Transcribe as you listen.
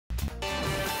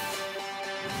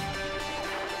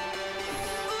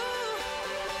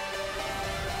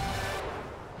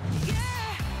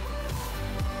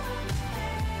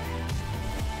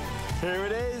Here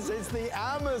it is, it's the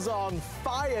Amazon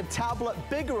Fire tablet,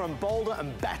 bigger and bolder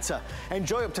and better.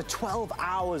 Enjoy up to 12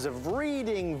 hours of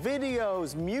reading,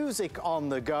 videos, music on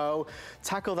the go.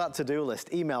 Tackle that to-do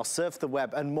list, email, surf the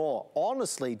web and more.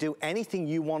 Honestly, do anything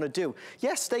you want to do.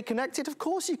 Yes, stay connected, of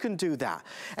course you can do that.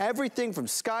 Everything from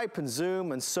Skype and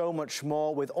Zoom and so much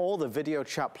more with all the video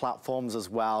chat platforms as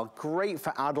well. Great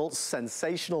for adults,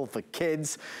 sensational for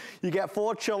kids. You get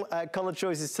 4 color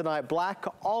choices tonight, black,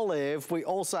 olive. We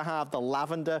also have the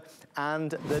lavender and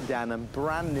the denim,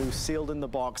 brand new, sealed in the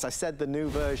box. I said the new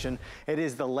version. It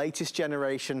is the latest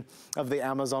generation of the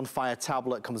Amazon Fire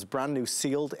tablet. Comes brand new,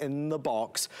 sealed in the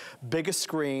box. Bigger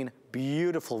screen,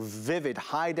 beautiful, vivid,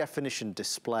 high-definition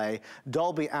display,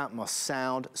 Dolby Atmos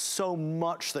sound, so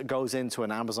much that goes into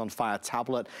an Amazon Fire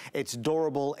tablet. It's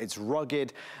durable, it's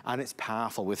rugged, and it's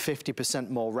powerful with 50%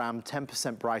 more RAM,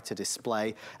 10% brighter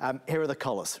display. Here are the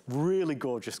colors, really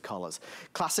gorgeous colors.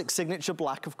 Classic signature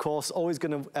black, of course, always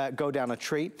gonna go down a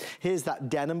treat. Here's that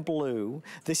denim blue.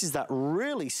 This is that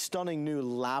really stunning new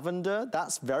lavender.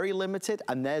 That's very limited,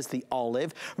 and there's the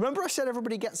olive. Remember I said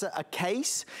everybody gets a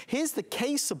case? Here's the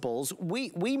caseable.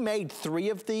 We made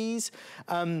 3 of these.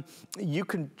 You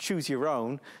can choose your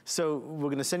own. So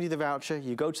we're gonna send you the voucher.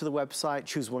 You go to the website,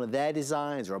 choose one of their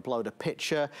designs or upload a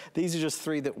picture. These are just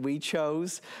 3 that we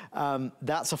chose.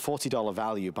 That's a $40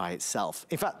 value by itself.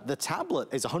 In fact, the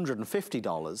tablet is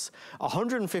 $150.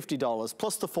 $150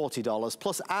 plus the $40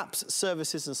 plus apps,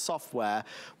 services, and software.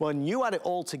 When you add it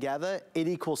all together, it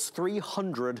equals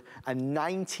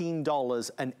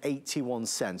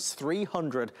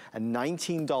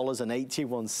 $319.81. $319.81.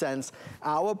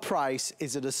 Our price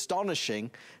is an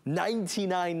astonishing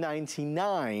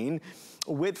 $99.99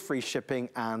 with free shipping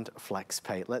and flex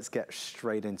pay. Let's get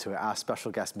straight into it. Our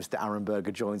special guest, Mr. Aaron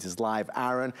Berger, joins us live.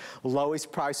 Aaron,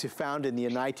 lowest price we found in the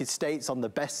United States on the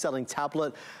best-selling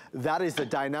tablet. That is the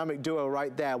dynamic duo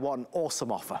right there. What an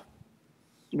awesome offer.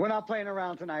 We're not playing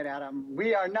around tonight, Adam.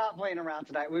 We are not playing around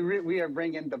tonight. We are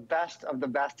bringing the best of the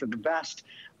best of the best.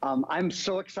 I'm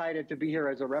so excited to be here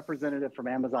as a representative from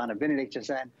Amazon. I've been at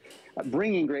HSN,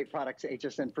 bringing great products to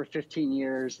HSN for 15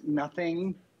 years.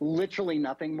 Nothing, literally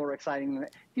nothing more exciting than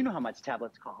that. You know how much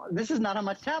tablets cost. This is not how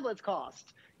much tablets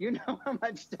cost. You know how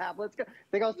much tablets cost.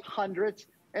 They cost hundreds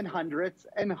and hundreds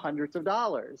and hundreds of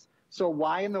dollars. So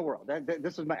why in the world?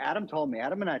 This is Adam told me.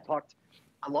 Adam and I talked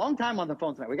a long time on the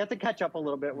phone tonight. We got to catch up a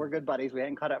little bit. We're good buddies. We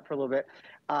hadn't caught up for a little bit.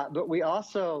 But we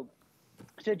also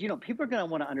said, you know, people are going to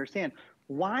want to understand,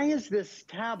 why is this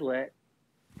tablet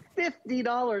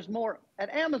 $50 more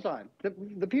at Amazon?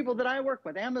 The people that I work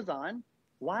with, Amazon,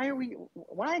 how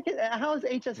is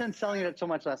HSN selling it at so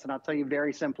much less? And I'll tell you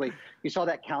very simply, you saw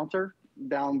that counter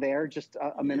down there just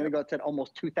a minute ago. It said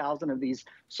almost 2,000 of these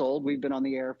sold. We've been on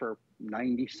the air for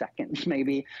 90 seconds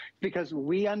maybe, because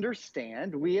we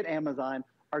understand, we at Amazon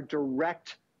are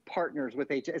direct partners with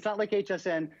HSN. It's not like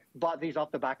HSN bought these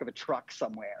off the back of a truck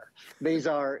somewhere. We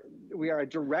are a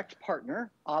direct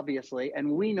partner, obviously,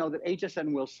 and we know that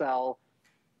HSN will sell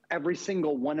every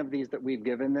single one of these that we've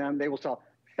given them. They will sell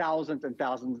thousands and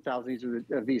thousands and thousands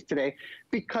of these today,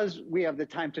 because we have the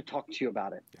time to talk to you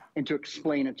about it and to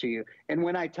explain it to you. And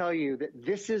when I tell you that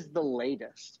this is the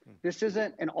latest, this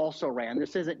isn't an also-ran,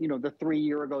 this isn't, you know, the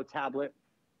 3-year-ago tablet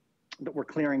that we're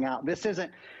clearing out. This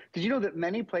isn't, because you know that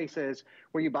many places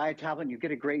where you buy a tablet and you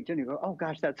get a great deal and you go, oh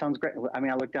gosh, that sounds great. I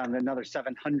mean, I looked down at another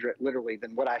 700 literally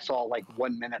than what I saw like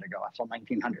 1 minute ago. I saw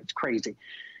 1,900, it's crazy.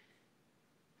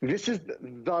 This is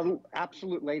the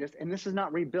absolute latest, and this is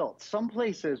not rebuilt. Some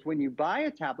places, when you buy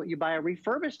a tablet, you buy a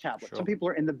refurbished tablet. Sure. Some people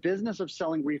are in the business of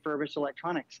selling refurbished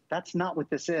electronics. That's not what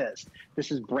this is.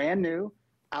 This is brand new,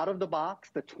 out of the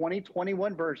box, the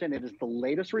 2021 version. It is the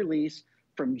latest release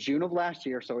from June of last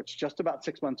year, so it's just about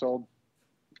 6 months old.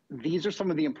 These are some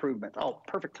of the improvements. Oh,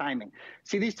 perfect timing.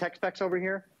 See these tech specs over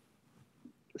here?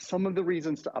 Some of the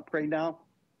reasons to upgrade now.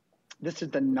 This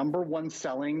is the #1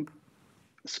 selling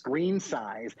screen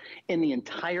size in the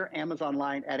entire Amazon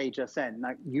line at HSN.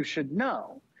 Now, you should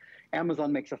know,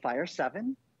 Amazon makes a Fire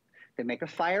 7, they make a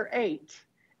Fire 8,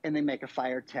 and they make a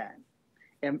Fire 10.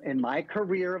 In my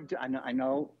career of, I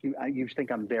know you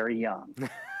think I'm very young.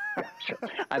 Yeah, sure.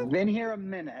 I've been here a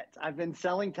minute. I've been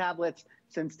selling tablets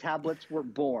since tablets were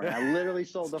born. I literally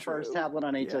sold the first tablet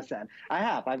on HSN. Yeah. I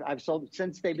have. I've sold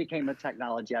since they became a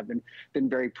technology. I've been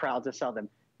very proud to sell them.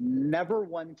 Never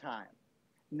one time,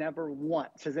 never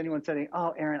once has anyone said,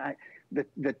 oh, Aaron, I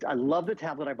love the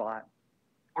tablet I bought,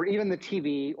 or even the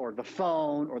TV or the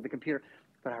phone or the computer,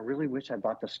 but I really wish I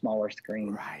bought the smaller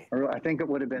screen. Right. Or I think it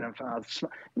would have been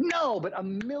no, but a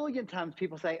million times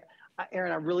people say,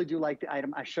 Aaron, I really do like the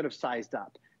item. I should have sized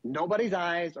up. Nobody's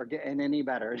eyes are getting any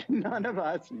better. None of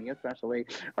us, me especially,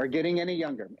 are getting any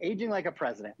younger. Aging like a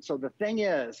president. So the thing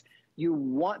is, you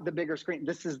want the bigger screen.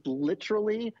 This is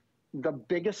literally the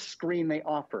biggest screen they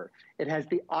offer. It has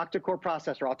the octa-core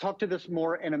processor. I'll talk to this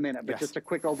more in a minute, but just a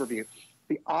quick overview.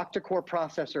 The octa-core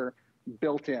processor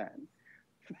built in,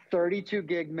 32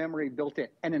 gig memory built in,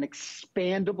 and an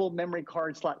expandable memory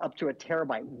card slot up to 1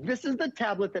 terabyte. This is the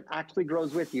tablet that actually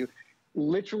grows with you.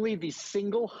 Literally the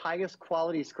single highest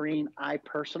quality screen I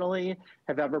personally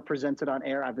have ever presented on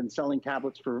air. I've been selling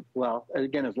tablets for, well,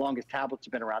 again, as long as tablets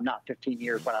have been around, not 15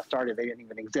 years. When I started, they didn't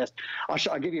even exist.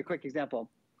 I'll give you a quick example,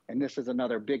 and this is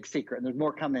another big secret, and there's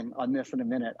more coming on this in a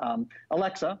minute.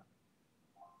 Alexa,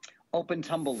 open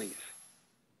Tumbleleaf.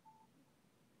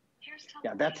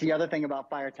 Yeah, that's the other thing about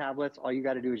Fire tablets. All you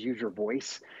got to do is use your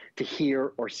voice to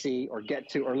hear or see or get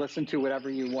to or listen to whatever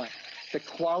you want. The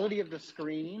quality of the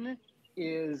screen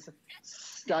is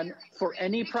stunning for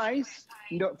any price.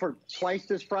 No, for twice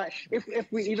this price.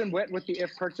 If we even went with the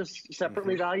if purchased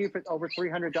separately value for over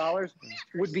 $300,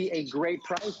 would be a great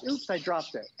price. Oops, I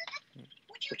dropped it.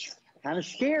 It's kind of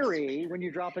scary when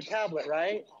you drop a tablet,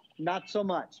 right? Not so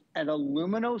much. An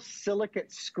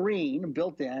aluminosilicate screen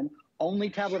built in.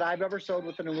 Only tablet I've ever sold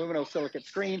with an aluminosilicate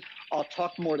screen. I'll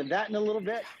talk more to that in a little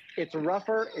bit. It's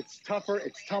rougher, it's tougher,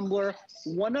 it's tumbler.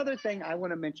 One other thing I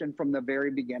want to mention from the very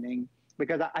beginning,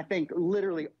 because I think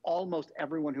literally almost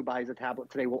everyone who buys a tablet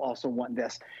today will also want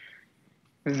this.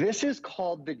 This is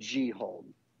called the G-Hold.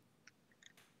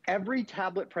 Every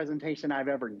tablet presentation I've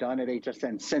ever done at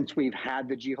HSN since we've had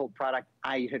the G-Hold product,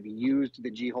 I have used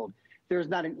the G-Hold. There's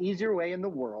not an easier way in the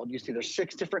world. You see there's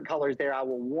 6 different colors there. I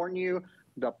will warn you,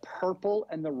 the purple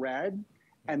and the red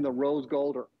and the rose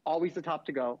gold are always the top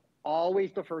to go,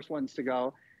 always the first ones to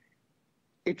go.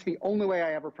 It's the only way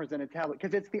I ever present a tablet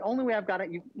because it's the only way I've got it.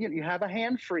 You have a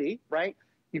hand free, right?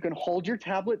 You can hold your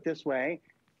tablet this way.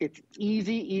 It's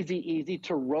easy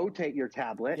to rotate your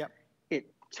tablet. Yep. It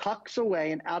tucks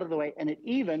away and out of the way. And it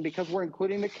even, because we're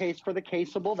including the case for the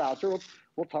caseable voucher,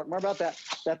 we'll talk more about that.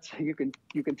 That's, you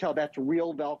can tell that's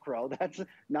real Velcro. That's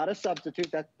not a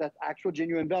substitute. That's actual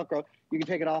genuine Velcro. You can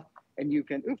take it off and you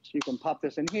can pop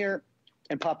this in here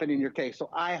and pop it in your case. So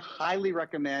I highly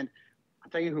recommend. I'll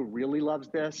tell you who really loves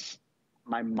this.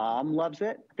 My mom loves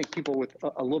it. I think people with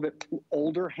a little bit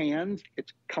older hands,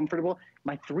 it's comfortable.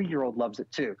 My 3-year-old loves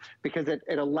it too, because it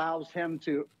allows him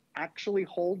to actually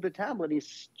hold the tablet.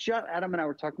 He's just, Adam and I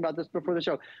were talking about this before the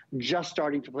show, just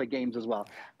starting to play games as well.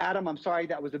 Adam, I'm sorry,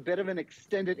 that was a bit of an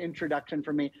extended introduction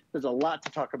for me. There's a lot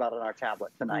to talk about on our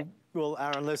tablet tonight. Well,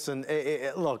 Aaron, listen,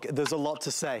 look, there's a lot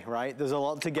to say, right? There's a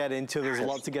lot to get into. There's a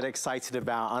lot to get excited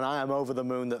about. And I am over the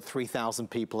moon that 3,000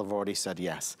 people have already said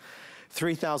yes.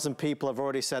 3,000 people have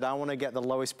already said, I want to get the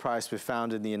lowest price we've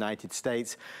found in the United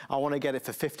States. I want to get it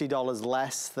for $50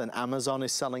 less than Amazon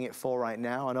is selling it for right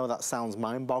now. I know that sounds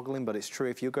mind-boggling, but it's true.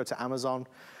 If you go to Amazon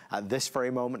at this very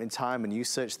moment in time and you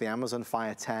search the Amazon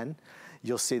Fire 10,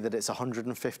 you'll see that it's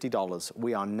 $150.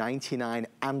 We are $99,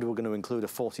 and we're going to include a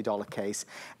 $40 case,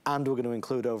 and we're going to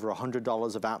include over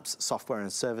 $100 of apps, software,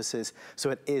 and services.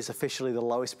 So it is officially the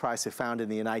lowest price we've found in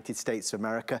the United States of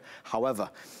America. However,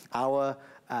 our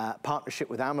partnership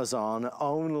with Amazon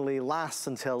only lasts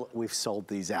until we've sold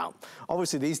these out.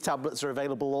 Obviously, these tablets are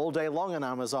available all day long on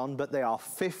Amazon, but they are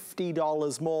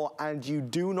 $50 more, and you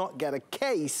do not get a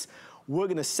case. We're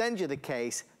going to send you the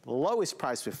case, the lowest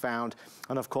price we've found,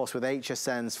 and of course with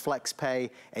HSN's Flex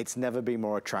Pay, it's never been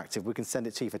more attractive. We can send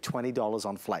it to you for $20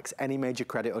 on Flex, any major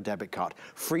credit or debit card.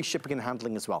 Free shipping and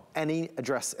handling as well, any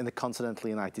address in the continental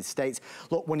United States.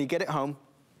 Look, when you get it home,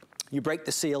 you break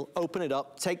the seal, open it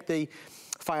up, take the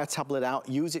Fire tablet out,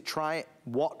 use it, try it,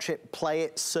 watch it, play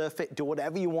it, surf it, do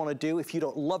whatever you want to do. If you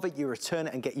don't love it, you return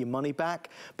it and get your money back.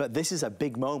 But this is a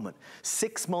big moment.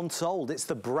 6 months old. It's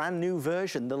the brand new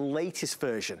version, the latest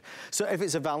version. So if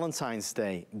it's a Valentine's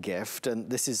Day gift, and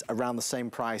this is around the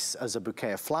same price as a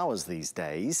bouquet of flowers these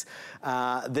days,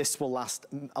 this will last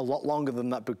a lot longer than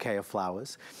that bouquet of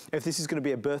flowers. If this is going to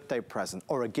be a birthday present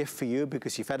or a gift for you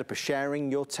because you're fed up of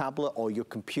sharing your tablet or your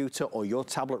computer, or your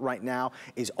tablet right now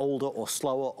is older or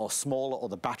slower or smaller, or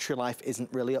the battery life isn't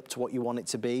really up to what you want it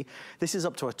to be. This is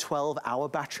up to a 12-hour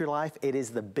battery life. It is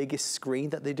the biggest screen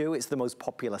that they do. It's the most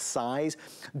popular size.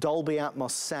 Dolby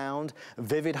Atmos sound,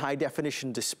 vivid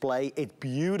high-definition display. It's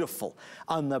beautiful,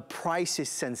 and the price is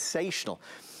sensational.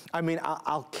 I mean,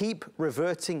 I'll keep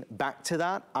reverting back to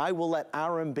that. I will let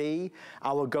Aaron be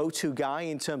our go-to guy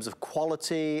in terms of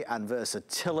quality and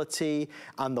versatility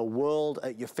and the world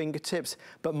at your fingertips.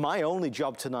 But my only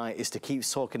job tonight is to keep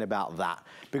talking about that,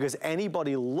 because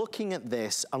anybody looking at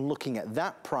this and looking at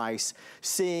that price,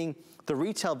 seeing the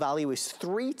retail value is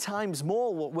 3 times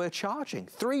more what we're charging.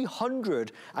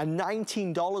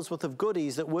 $319 worth of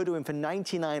goodies that we're doing for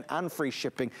 $99 and free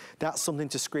shipping. That's something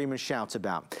to scream and shout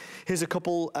about. Here's a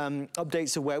couple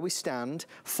updates of where we stand.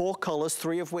 4 colors,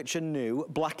 3 of which are new.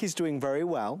 Black is doing very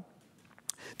well.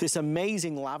 This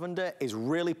amazing lavender is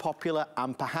really popular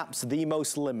and perhaps the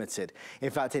most limited.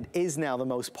 In fact, it is now the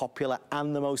most popular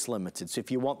and the most limited. So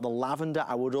if you want the lavender,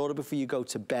 I would order before you go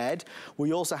to bed.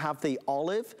 We also have the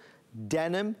olive,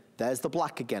 denim, there's the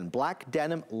black again. Black,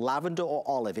 denim, lavender or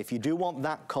olive. If you do want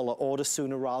that color, order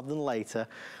sooner rather than later.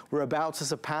 We're about to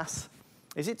surpass,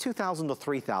 is it 2,000 or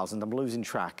 3,000? I'm losing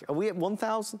track. Are we at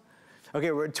 1,000? Okay,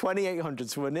 we're at 2,800,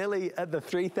 so we're nearly at the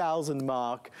 3,000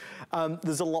 mark.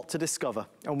 There's a lot to discover,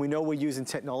 and we know we're using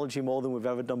technology more than we've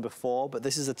ever done before, but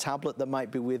this is a tablet that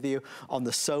might be with you on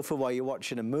the sofa while you're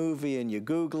watching a movie and you're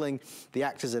Googling the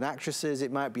actors and actresses.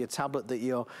 It might be a tablet that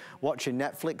you're watching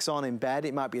Netflix on in bed.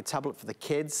 It might be a tablet for the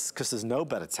kids, because there's no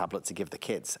better tablet to give the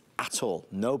kids at all,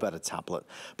 no better tablet.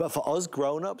 But for us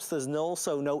grown-ups, there's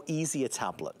also no easier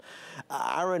tablet.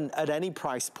 Aaron, at any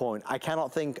price point, I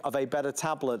cannot think of a better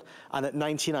tablet, and at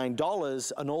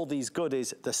 $99 and all these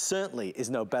goodies, there certainly is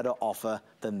no better offer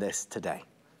than this today.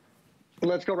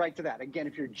 Let's go right to that. Again,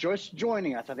 if you're just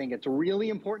joining us, I think it's really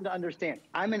important to understand.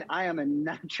 I am a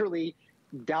naturally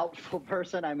doubtful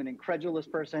person. I'm an incredulous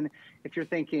person. If you're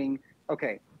thinking,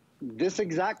 okay, this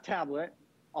exact tablet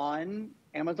on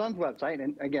Amazon's website,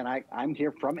 and again, I'm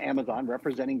here from Amazon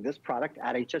representing this product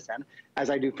at HSN,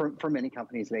 as I do for many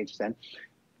companies at HSN,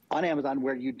 on Amazon,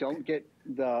 where you don't get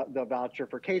the voucher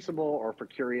for Caseable or for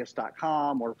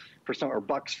Curious.com or for some, or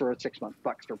bucks for a 6-month,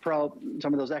 bucks for Pro,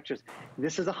 some of those extras.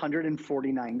 This is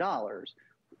 $149.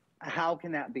 How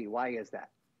can that be? Why is that?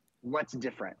 What's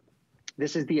different?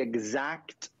 This is the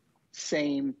exact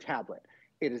same tablet.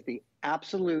 It is the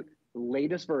absolute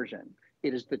latest version.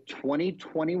 It is the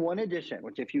 2021 edition,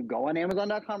 which if you go on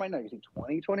Amazon.com right now, you see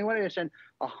 2021 edition,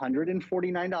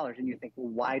 $149. And you think, well,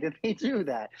 why did they do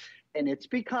that? And it's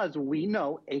because we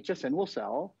know HSN will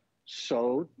sell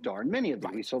so darn many of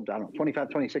them. We sold, I don't know, 25,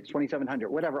 26, 2,700,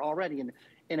 whatever, already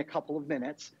in a couple of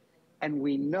minutes. And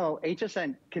we know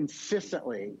HSN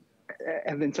consistently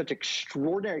have been such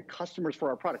extraordinary customers for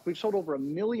our product. We've sold over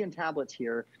 1 million tablets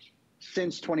here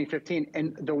since 2015,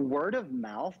 and the word of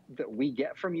mouth that we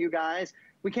get from you guys,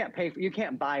 we can't pay for, you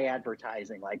can't buy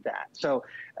advertising like that. So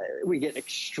we get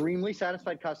extremely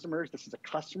satisfied customers. This is a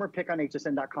customer pick on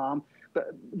hsn.com.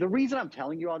 But the reason I'm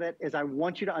telling you all that is I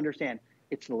want you to understand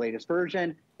it's the latest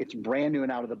version. It's brand new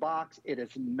and out of the box. It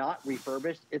is not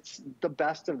refurbished. It's the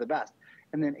best of the best.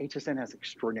 And then HSN has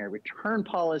extraordinary return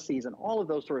policies and all of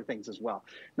those sort of things as well.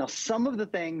 Now, some of the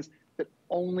things that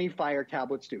only Fire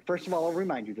tablets do. First of all, I'll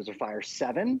remind you, there's a Fire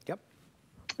 7. Yep.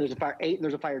 There's a Fire 8 and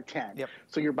there's a Fire 10. Yep.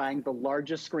 So you're buying the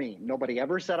largest screen. Nobody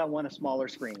ever said I want a smaller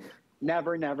screen.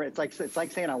 Never, never. It's like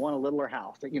saying I want a littler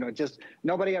house. You know, just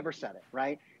nobody ever said it,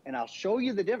 right? And I'll show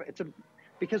you the difference.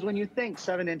 Because when you think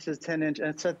 7 inches, 10 inches,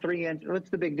 it's a 3 inch, what's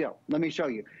the big deal? Let me show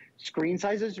you. Screen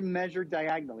size is measured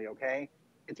diagonally, okay?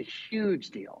 It's a huge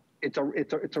deal. It's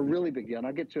a really big deal. And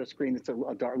I'll get to a screen that's a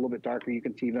little bit darker. You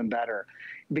can see even better.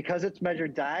 Because it's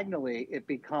measured diagonally, it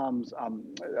becomes,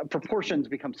 proportions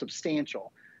become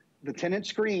substantial. The 10-inch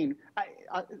screen,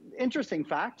 interesting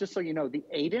fact, just so you know, the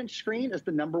 8-inch screen is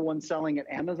the #1 selling at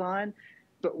Amazon.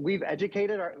 But we've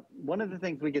educated one of the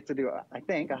things we get to do,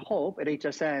 I hope, at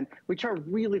HSN, we try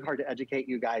really hard to educate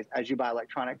you guys as you buy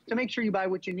electronics to make sure you buy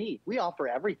what you need. We offer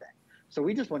everything. So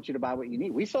we just want you to buy what you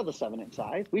need. We sell the 7-inch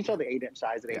size. We sell the 8-inch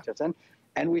size at HSN,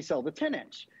 and we sell the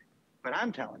 10-inch. But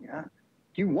I'm telling you,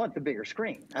 you want the bigger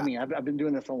screen. I mean, I've been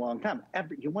doing this a long time.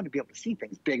 You want to be able to see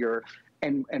things bigger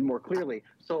and more clearly.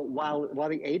 So while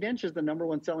the 8-inch is the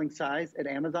 #1 selling size at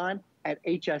Amazon, at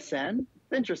HSN,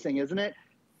 interesting, isn't it?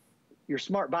 Your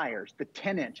smart buyers, the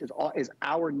 10-inch is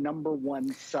our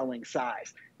 #1 selling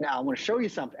size. Now, I want to show you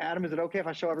something. Adam, is it okay if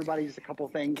I show everybody just a couple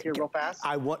of things here real fast?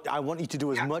 I want you to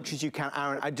do as much as you can,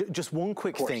 Aaron. Just one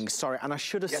quick thing, sorry, and I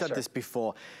should have said this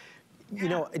before. You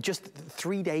know, just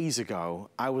 3 days ago,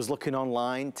 I was looking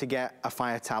online to get a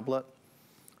Fire tablet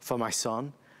for my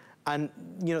son. And,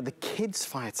 you know, the kids'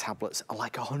 Fire tablets are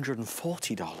like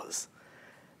 $140.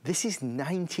 This is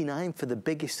 $99 for the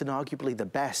biggest and arguably the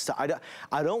best. I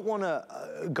don't want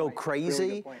to go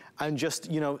crazy and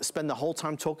just, you know, spend the whole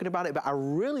time talking about it, but I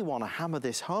really want to hammer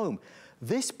this home.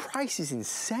 This price is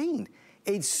insane.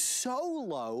 It's so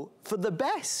low for the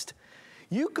best.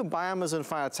 You can buy Amazon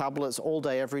Fire tablets all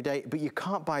day, every day, but you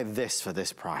can't buy this for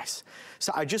this price.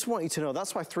 So I just want you to know,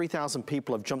 that's why 3,000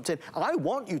 people have jumped in. I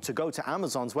want you to go to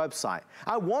Amazon's website.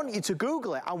 I want you to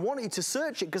Google it. I want you to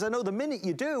search it, because I know the minute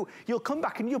you do, you'll come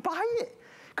back and you'll buy it.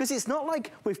 Because it's not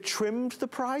like we've trimmed the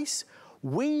price.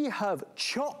 We have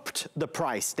chopped the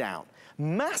price down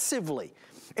massively.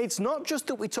 It's not just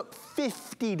that we took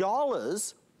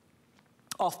 $50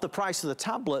 off the price of the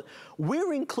tablet,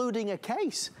 we're including a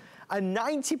case. And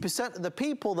 90% of the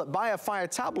people that buy a Fire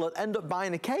tablet end up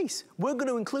buying a case. We're going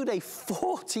to include a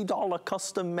 $40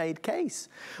 custom-made case.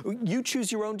 You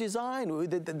choose your own design.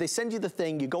 They send you the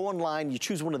thing, you go online, you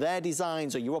choose one of their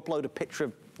designs, or you upload a picture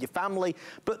of your family,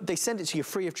 but they send it to you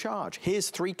free of charge.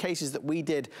 Here's 3 cases that we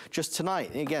did just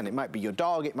tonight. And again, it might be your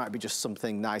dog, it might be just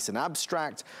something nice and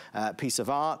abstract, piece of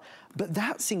art, but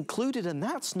that's included, and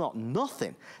that's not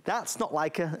nothing. That's not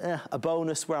like a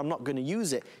bonus where I'm not going to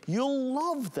use it. You'll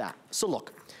love that. So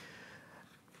look,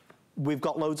 we've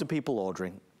got loads of people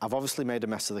ordering. I've obviously made a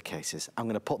mess of the cases. I'm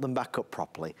going to put them back up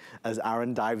properly as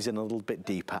Aaron dives in a little bit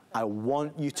deeper. I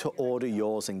want you to order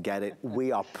yours and get it.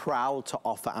 We are proud to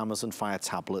offer Amazon Fire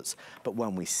tablets, but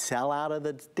when we sell out of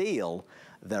the deal,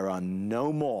 there are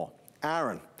no more.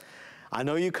 Aaron, I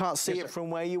know you can't see it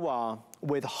from where you are.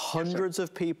 With hundreds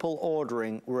of people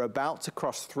ordering, we're about to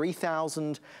cross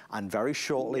 3,000, and very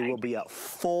shortly we'll be at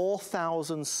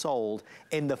 4,000 sold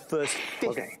in the first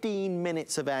 15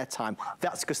 minutes of airtime.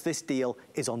 That's because this deal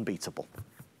is unbeatable.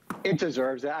 It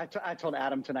deserves it. I told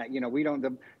Adam tonight, you know, we don't,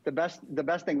 the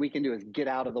best thing we can do is get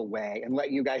out of the way and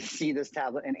let you guys see this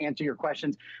tablet and answer your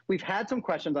questions. We've had some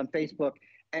questions on Facebook,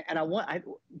 and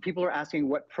people are asking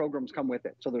what programs come with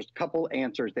it. So there's a couple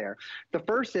answers there. The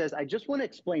first is, I just want to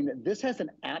explain that this has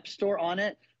an app store on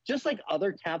it, just like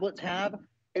other tablets have.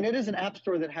 And it is an app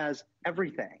store that has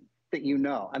everything that you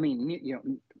know. I mean, you know,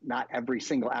 not every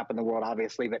single app in the world,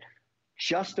 obviously, but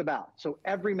just about. So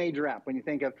every major app when you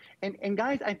think of, and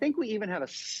guys, I think we even have a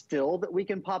still that we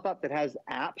can pop up that has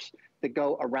apps that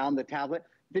go around the tablet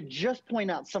that just point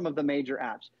out some of the major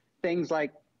apps. Things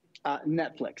like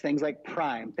Netflix, things like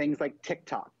Prime, things like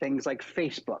TikTok, things like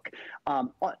Facebook.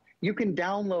 You can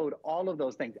download all of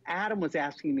those things. Adam was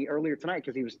asking me earlier tonight,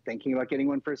 because he was thinking about getting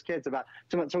one for his kids, about,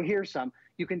 so here's some.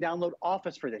 You can download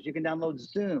Office for this. You can download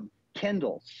Zoom,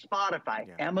 Kindle, Spotify,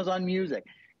 Amazon Music,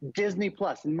 Disney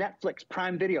Plus, Netflix,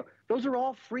 Prime Video. Those are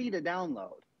all free to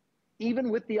download. Even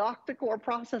with the octa-core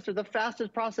processor, the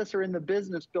fastest processor in the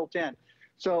business built in.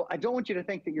 So I don't want you to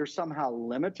think that you're somehow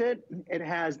limited. It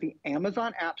has the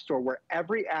Amazon App Store, where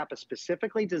every app is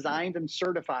specifically designed and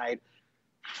certified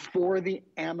for the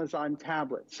Amazon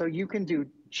tablet. So you can do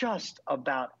just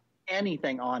about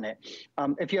anything on it.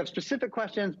 If you have specific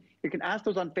questions, you can ask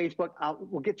those on Facebook.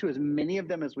 We'll get to as many of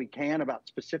them as we can about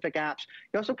specific apps.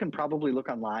 You also can probably look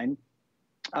online,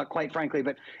 quite frankly,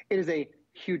 but it is a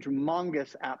huge,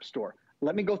 humongous app store.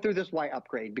 Let me go through this why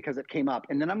upgrade, because it came up.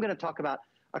 And then I'm going to talk about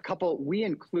a couple. We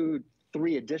include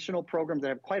 3 additional programs that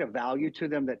have quite a value to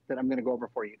them that I'm going to go over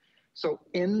for you. So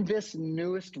in this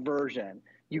newest version,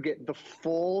 you get the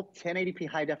full 1080p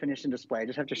high definition display. I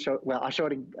just have to show, well, I'll show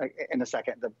it in a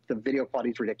second. The video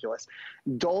quality is ridiculous.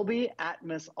 Dolby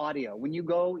Atmos audio. When you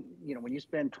go, you know, when you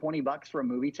spend $20 for a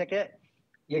movie ticket,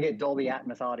 you get Dolby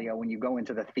Atmos audio when you go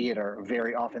into the theater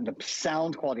very often. The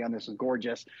sound quality on this is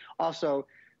gorgeous. Also,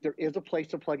 there is a place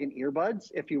to plug in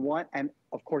earbuds if you want. And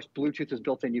of course, Bluetooth is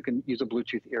built in. You can use a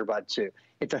Bluetooth earbud too.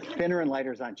 It's a thinner and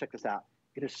lighter design. Check this out.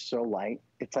 It is so light.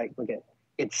 It's like, look at,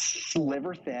 it's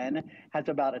sliver thin, has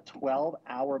about a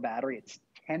 12-hour battery. It's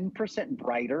 10%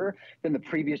 brighter than the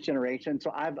previous generation.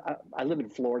 So I live in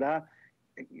Florida,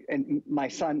 and my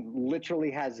son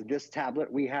literally has this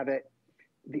tablet. We have it.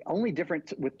 The only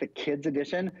difference with the kids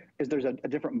edition is there's a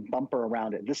different bumper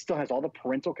around it. This still has all the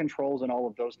parental controls and all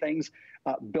of those things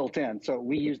built in. So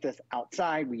we use this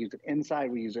outside, we use it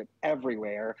inside, we use it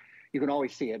everywhere. You can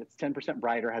always see it. It's 10%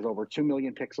 brighter, has over 2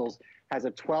 million pixels, has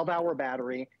a 12-hour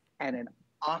battery, and an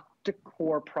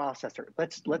octa-core processor.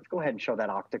 Let's go ahead and show that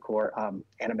octa-core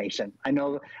animation. I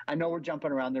know we're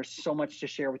jumping around. There's so much to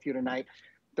share with you tonight.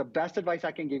 The best advice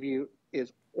I can give you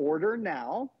is order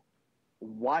now.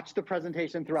 Watch the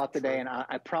presentation throughout the day, and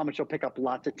I promise you'll pick up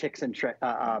lots of tips and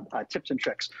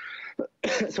tricks.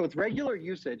 So it's regular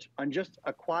usage on just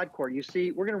a quad core. You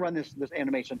see, we're going to run this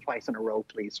animation twice in a row,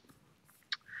 please.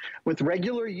 With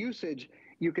regular usage,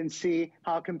 you can see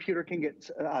how a computer can get,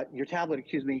 your tablet,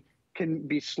 excuse me, can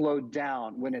be slowed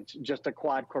down when it's just a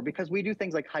quad core, because we do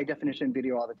things like high definition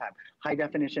video all the time, high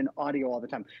definition audio all the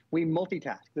time. We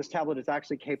multitask. This tablet is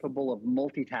actually capable of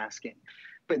multitasking.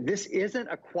 But this isn't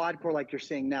a quad core like you're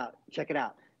seeing now. Check it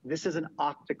out. This is an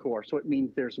octa-core. So it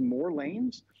means there's more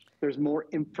lanes, there's more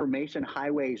information,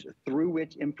 highways through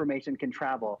which information can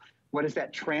travel. What does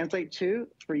that translate to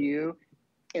for you?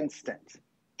 Instant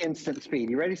speed.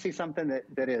 You ready to see something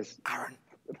that is Aaron,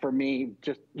 for me,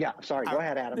 just, yeah, sorry, go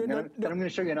ahead, Adam. Then I'm going to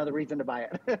show you another reason to buy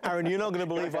it. Aaron, you're not going to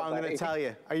believe what I'm going to tell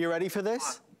you. Are you ready for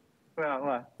this?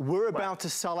 We're about to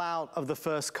sell out of the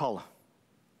first color.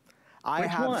 I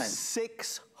have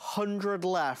 600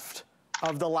 left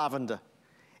of the lavender.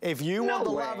 If you want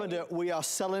the lavender, we are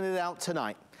selling it out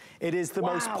tonight. It is the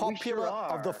most popular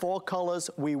of the 4 colors.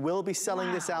 We will be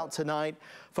selling this out tonight.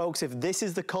 Folks, if this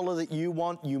is the color that you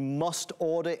want, you must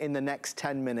order in the next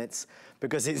 10 minutes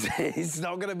because it's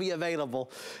not gonna be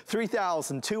available.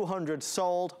 3,200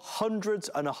 sold, hundreds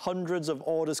and hundreds of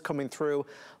orders coming through.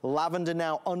 Lavender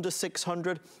now under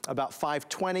 600, about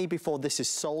 520 before this is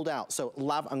sold out. So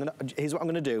here's what I'm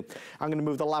gonna do. I'm gonna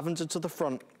move the lavender to the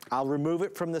front. I'll remove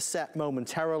it from the set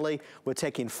momentarily. We're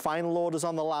taking final orders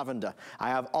on the lavender. I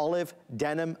have olive,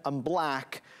 denim, and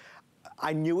black.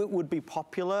 I knew it would be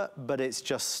popular, but it's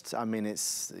just, I mean,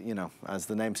 it's, you know, as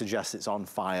the name suggests, it's on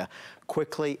fire.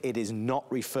 Quickly, it is not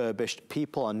refurbished.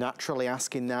 People are naturally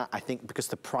asking that. I think because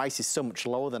the price is so much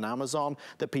lower than Amazon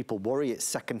that people worry it's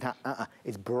second-hand.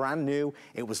 It's brand new.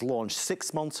 It was launched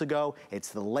 6 months ago. It's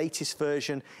the latest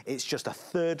version. It's just a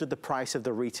third of the price of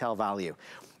the retail value.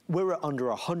 We're at under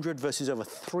 $100 versus over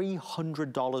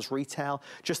 $300 retail.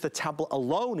 Just the tablet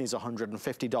alone is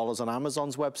 $150 on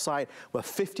Amazon's website. We're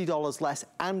 $50 less,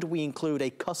 and we include a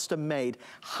custom-made,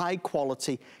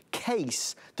 high-quality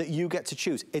case that you get to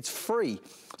choose. It's free,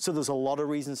 so there's a lot of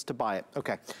reasons to buy it.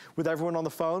 Okay, with everyone on the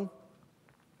phone,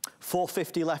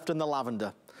 $450 left in the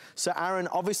lavender. So Aaron,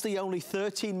 obviously only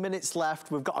 13 minutes left.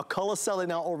 We've got a color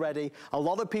selling out already. A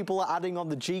lot of people are adding on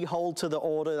the G hold to the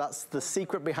order. That's the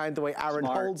secret behind the way Aaron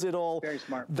holds it all. Very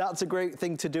smart. That's a great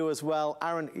thing to do as well.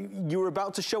 Aaron, you were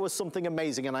about to show us something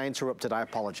amazing and I interrupted. I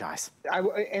apologize.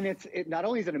 And not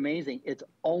only is it amazing, it's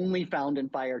only found in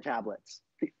Fire tablets.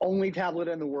 The only tablet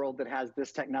in the world that has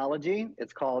this technology,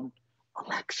 it's called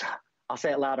Alexa. I'll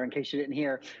say it louder in case you didn't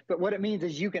hear. But what it means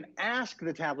is you can ask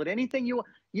the tablet anything you want.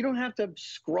 You don't have to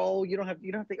scroll. You don't have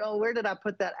to think, oh, where did I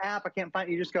put that app? I can't find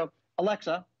it. You just go,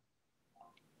 Alexa,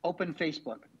 open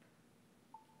Facebook.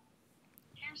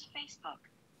 Here's Facebook.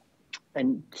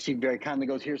 And she very kindly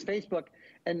goes, here's Facebook.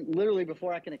 And literally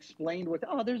before I can explain what,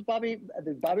 there's Bobby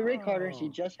Ray Carter. She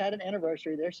just had an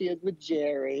anniversary. There she is with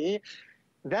Jerry.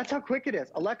 That's how quick it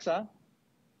is. Alexa,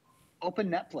 open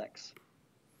Netflix.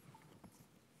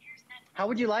 How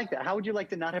would you like that? How would you like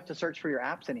to not have to search for your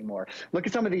apps anymore? Look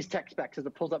at some of these tech specs as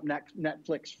it pulls up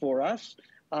Netflix for us.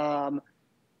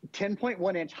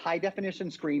 10.1 inch high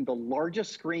definition screen, the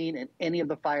largest screen in any of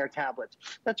the Fire tablets.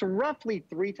 That's roughly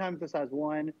 3 times the size,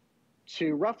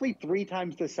 roughly 3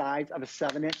 times the size of a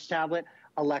 7-inch tablet.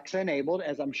 Alexa enabled,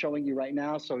 as I'm showing you right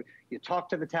now. So you talk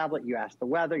to the tablet, you ask the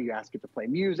weather, you ask it to play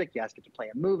music, you ask it to play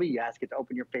a movie, you ask it to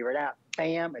open your favorite app.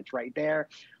 Bam, it's right there.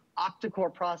 Octa-core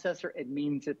processor, it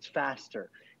means it's faster.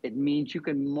 It means you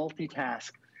can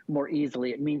multitask more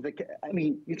easily. It means that, I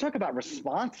mean, you talk about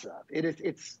responsive.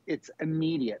 It's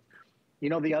immediate. You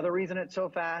know the other reason it's so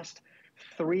fast?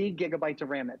 3 gigabytes of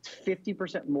RAM. It's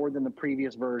 50% more than the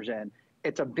previous version.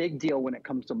 It's a big deal when it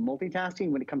comes to multitasking,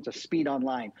 when it comes to speed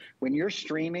online. When you're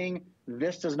streaming,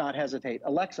 this does not hesitate.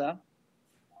 Alexa,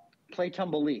 play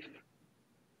Tumble Leaf.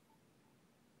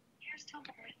 Here's Tumble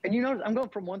Leaf. And you notice I'm going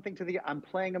from one thing to the other. I'm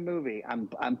playing a movie.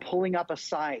 I'm pulling up a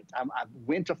site. I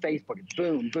went to Facebook.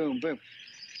 Boom, boom, boom.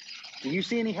 Do you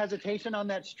see any hesitation on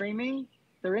that streaming?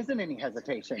 There isn't any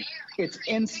hesitation. It's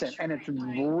instant and it's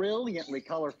brilliantly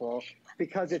colorful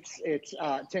because it's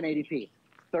 1080p.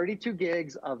 32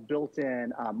 gigs of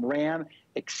built-in RAM,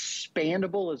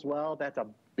 expandable as well. That's a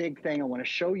big thing I want to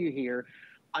show you here.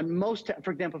 On most,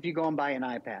 for example, if you go and buy an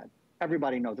iPad,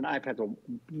 everybody knows an iPad's a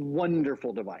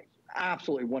wonderful device.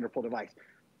 Absolutely wonderful device.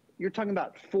 You're talking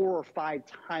about 4 or 5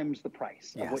 times the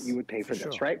price of what you would pay for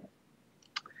this, right?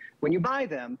 When you buy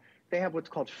them, they have what's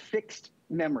called fixed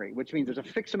memory, which means there's a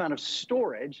fixed amount of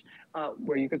storage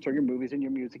where you can store your movies and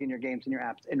your music and your games and your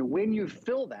apps. And when you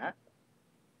fill that,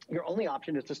 your only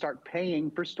option is to start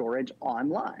paying for storage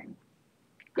online.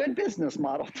 Good business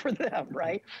model for them,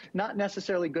 right? Not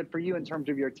necessarily good for you in terms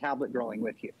of your tablet growing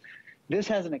with you. This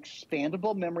has an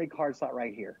expandable memory card slot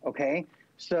right here, okay?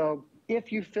 So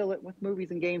if you fill it with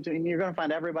movies and games, and you're going to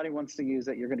find everybody wants to use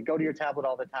it, you're going to go to your tablet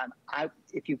all the time.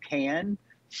 If you can,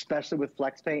 especially with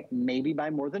FlexPay, maybe buy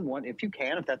more than one if you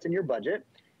can, if that's in your budget.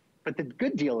 But the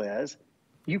good deal is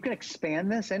you can expand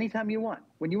this anytime you want.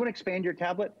 When you want to expand your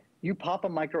tablet, you pop a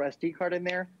micro SD card in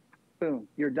there, boom,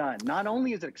 you're done. Not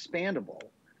only is it expandable,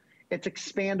 it's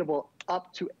expandable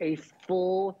up to a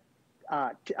full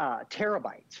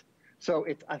terabyte. So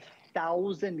it's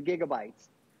 1,000 gigabytes.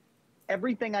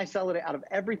 Everything I sell, out of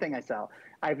everything I sell,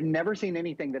 I've never seen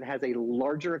anything that has a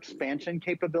larger expansion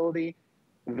capability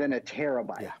than a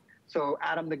terabyte. Yeah. So,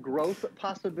 Adam, the growth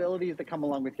possibilities that come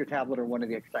along with your tablet are one of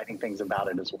the exciting things about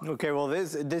it as well. Okay, well,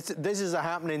 this is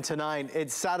happening tonight.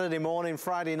 It's Saturday morning,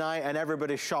 Friday night, and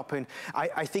everybody's shopping.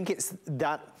 I think it's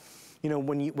that, you know,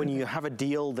 when you have a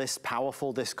deal this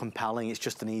powerful, this compelling, it's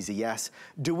just an easy yes.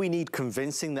 Do we need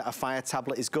convincing that a Fire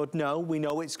tablet is good? No, we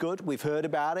know it's good. We've heard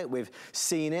about it. We've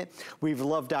seen it. We've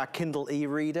loved our Kindle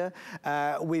e-reader.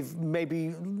 We've maybe,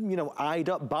 you know, eyed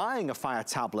up buying a Fire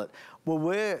tablet. Well,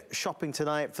 we're shopping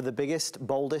tonight for the biggest,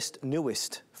 boldest,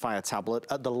 newest Fire tablet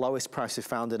at the lowest price we've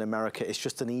found in America. It's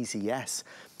just an easy yes.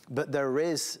 But there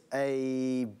is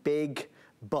a big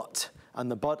but. And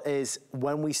the but is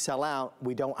when we sell out,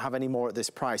 we don't have any more at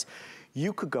this price.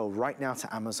 You could go right now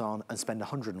to Amazon and spend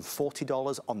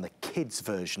 $140 on the kids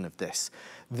version of this.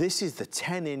 This is the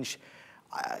 10-inch,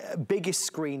 biggest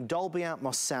screen, Dolby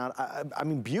Atmos sound. I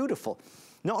mean, beautiful.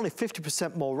 Not only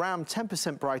 50% more RAM,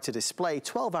 10% brighter display,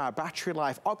 12-hour battery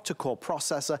life, octa-core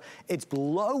processor. It's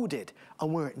loaded,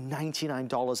 and we're at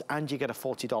 $99, and you get a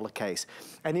 $40 case.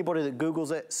 Anybody that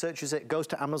Googles it, searches it, goes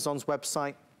to Amazon's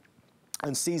website,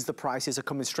 and sees the prices are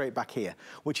coming straight back here,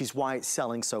 which is why it's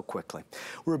selling so quickly.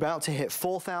 We're about to hit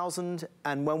 4,000,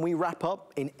 and when we wrap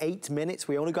up in 8 minutes,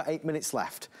 we only got 8 minutes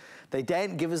left. They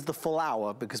didn't give us the full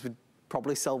hour because we'd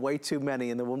probably sell way too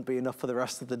many and there wouldn't be enough for the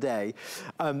rest of the day.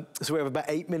 So we have about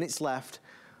 8 minutes left.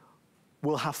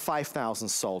 We'll have 5,000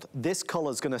 sold. This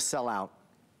color's gonna sell out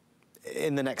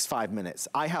in the next 5 minutes.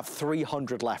 I have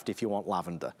 300 left if you want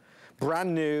lavender.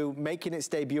 Brand new, making its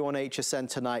debut on HSN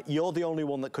tonight. You're the only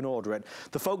one that can order it.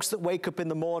 The folks that wake up in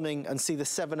the morning and see the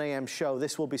 7 a.m. show,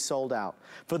 this will be sold out.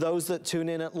 For those that tune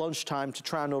in at lunchtime to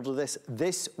try and order this,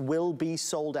 this will be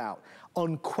sold out.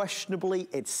 Unquestionably,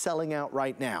 it's selling out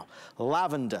right now.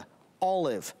 Lavender,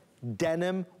 olive,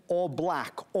 denim, or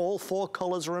black. All 4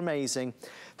 colors are amazing.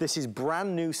 This is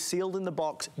brand new, sealed in the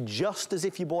box, just as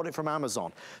if you bought it from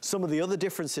Amazon. Some of the other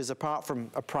differences, apart from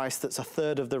a price that's a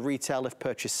third of the retail if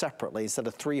purchased separately, instead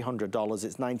of $300,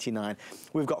 it's $99.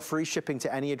 We've got free shipping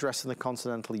to any address in the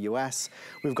continental US.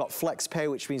 We've got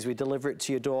FlexPay, which means we deliver it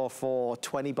to your door for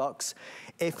 20 bucks.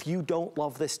 If you don't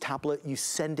love this tablet, you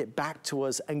send it back to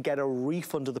us and get a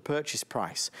refund of the purchase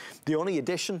price. The only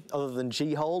addition, other than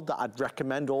G-Hold, that I'd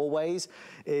recommend always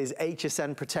is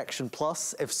HSN Protection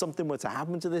Plus. If something were to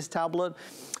happen to this tablet,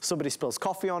 somebody spills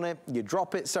coffee on it, you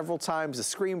drop it several times, the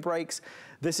screen breaks.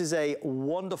 This is a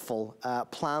wonderful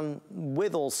plan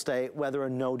with Allstate where there are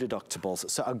no deductibles.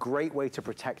 So a great way to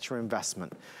protect your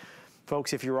investment.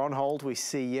 Folks, if you're on hold, we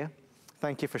see you.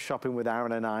 Thank you for shopping with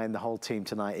Aaron and I and the whole team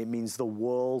tonight. It means the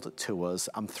world to us.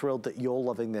 I'm thrilled that you're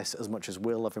loving this as much as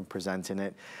we're loving presenting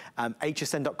it.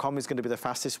 HSN.com is going to be the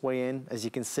fastest way in. As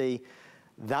you can see,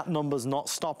 that number's not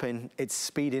stopping, it's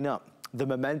speeding up. The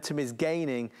momentum is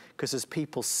gaining because as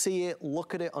people see it,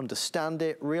 look at it, understand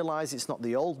it, realize it's not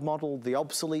the old model, the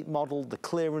obsolete model, the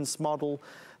clearance model,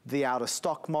 the out of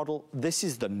stock model. This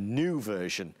is the new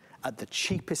version at the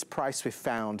cheapest price we've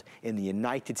found in the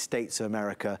United States of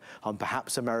America on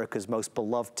perhaps America's most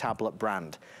beloved tablet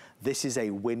brand. This is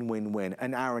a win-win-win.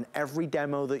 And Aaron, every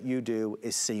demo that you do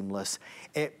is seamless.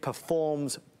 It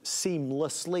performs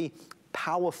seamlessly,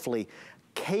 powerfully,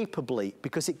 capably,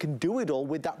 because it can do it all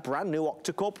with that brand new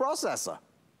octa-core processor.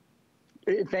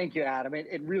 Thank you, Adam.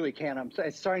 It really can.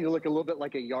 It's starting to look a little bit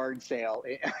like a yard sale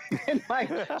in my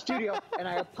studio, and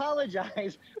I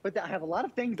apologize, but I have a lot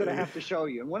of things that I have to show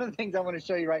you. And one of the things I want to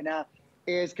show you right now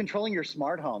is controlling your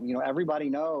smart home. You know, everybody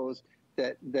knows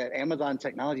that Amazon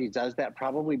technology does that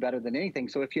probably better than anything.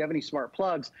 So if you have any smart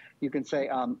plugs, you can say,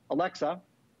 Alexa,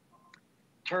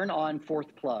 turn on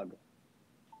 4th plug.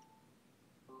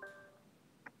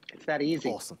 It's that easy.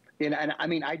 Awesome. And I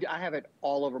mean, I have it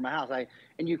all over my house.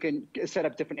 And you can set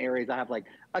up different areas. I have like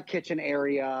a kitchen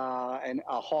area and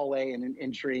a hallway and an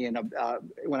entry. And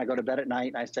when I go to bed at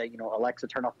night, and I say, you know, Alexa,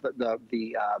 turn off the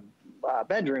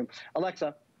bedroom.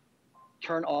 Alexa,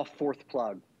 turn off 4th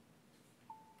plug.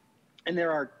 And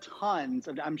there are tons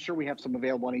of, I'm sure we have some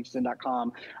available on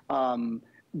hsn.com.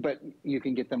 But you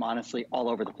can get them honestly all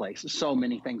over the place. So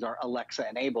many things are Alexa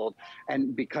enabled.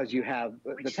 And because you have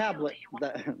the tablet,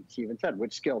 she even said,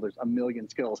 which skill? There's a million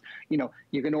skills. You know,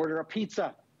 you can order a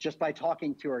pizza just by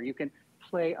talking to her. You can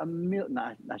play a million,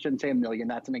 I shouldn't say a million,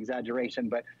 that's an exaggeration,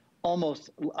 but almost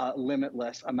a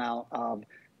limitless amount of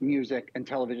music and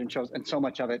television shows. And so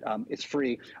much of it is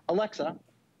free. Alexa,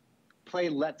 play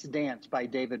Let's Dance by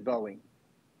David Bowie.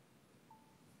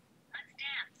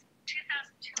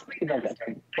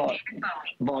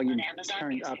 Volume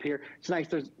turned up here. It's nice.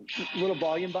 There's little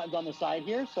volume buttons on the side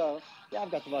here. So, yeah, I've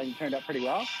got the volume turned up pretty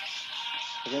well.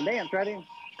 We're going to dance. Ready?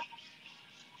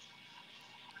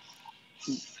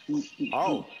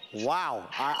 Oh, wow.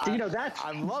 So, you know, that's...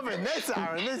 I'm loving this,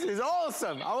 Aaron. This is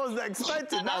awesome. I wasn't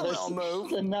expecting that little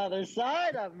move. Another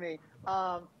side of me.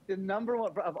 The number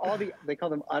one of all they call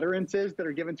them utterances that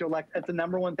are given to Alexa. It's the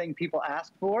number one thing people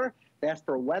ask for. They ask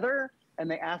for weather and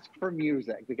they ask for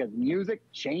music, because music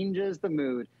changes the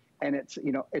mood. And it's,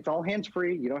 you know, it's all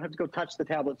hands-free. You don't have to go touch the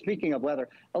tablet. Speaking of weather,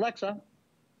 Alexa,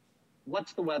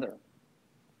 what's the weather?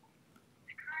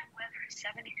 The current weather is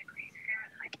 70 degrees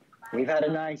Fahrenheit. We've had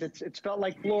a nice, it's felt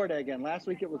like Florida again. Last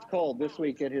week it was cold. This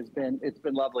week it's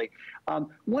been lovely.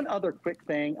 One other quick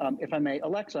thing, if I may,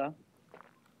 Alexa,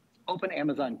 open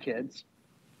Amazon Kids.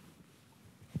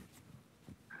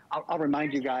 I'll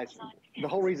remind you guys, the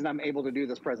whole reason I'm able to do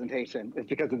this presentation is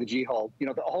because of the G-Hold. You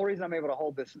know, the whole reason I'm able to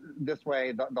hold this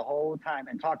way the whole time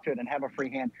and talk to it and have a free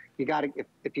hand, you got to,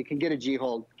 if you can get a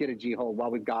G-Hold, get a G-Hold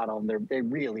while we've got them. They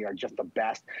really are just the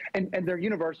best. And they're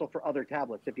universal for other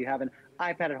tablets. If you have an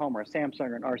iPad at home or a Samsung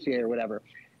or an RCA or whatever.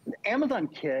 Amazon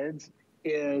Kids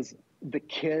is the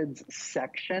kids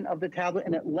section of the tablet,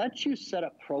 and it lets you set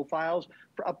up profiles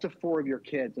for up to 4 of your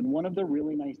kids. And one of the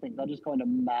really nice things, I'll just go into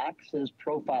Max's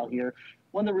profile here.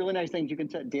 One of the really nice things, you can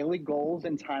set daily goals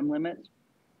and time limits.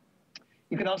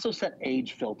 You can also set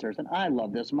age filters, and I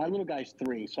love this. My little guy's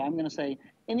 3, so I'm going to say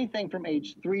anything from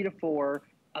age 3 to 4,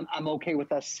 I'm okay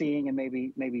with us seeing and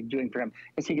maybe doing for him.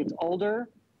 As he gets older,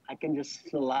 I can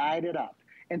just slide it up.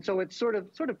 And so it sort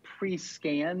of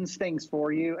pre-scans things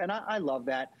for you, and I love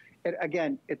that.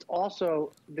 Again, it's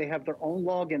also, they have their own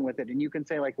login with it, and you can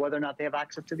say like whether or not they have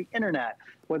access to the internet,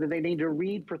 whether they need to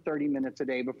read for 30 minutes a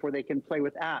day before they can play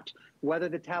with apps, whether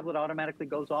the tablet automatically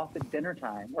goes off at dinner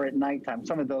time or at nighttime,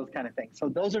 some of those kind of things. So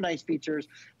those are nice features.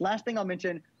 Last thing I'll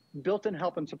mention, built-in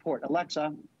help and support.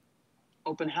 Alexa,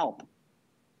 open help.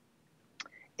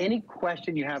 Any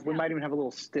question you have, we might even have a little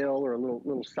still or a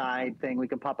little side thing we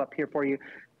can pop up here for you.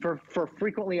 For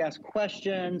frequently asked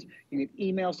questions, you need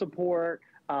email support.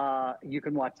 You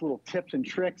can watch little tips and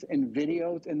tricks and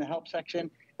videos in the help section.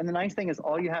 And the nice thing is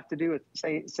all you have to do is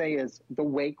say is the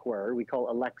wake word, we call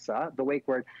Alexa, the wake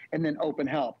word, and then open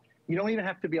help. You don't even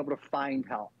have to be able to find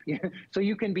help. So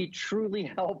you can be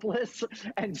truly helpless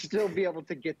and still be able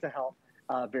to get to help.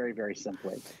 Very, very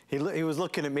simply. He was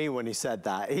looking at me when he said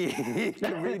that. He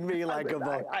can read me like a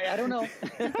book. I don't know.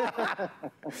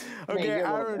 Okay,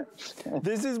 Aaron,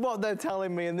 this is what they're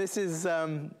telling me, and this is,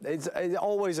 it's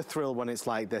always a thrill when it's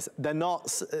like this. They're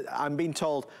not, I'm being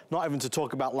told not even to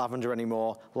talk about lavender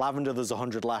anymore. Lavender, there's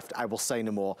 100 left, I will say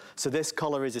no more. So this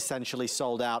color is essentially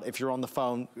sold out. If you're on the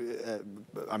phone,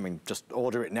 I mean, just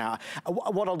order it now.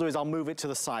 What I'll do is I'll move it to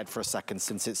the side for a second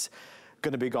since it's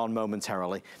going to be gone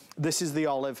momentarily. This is the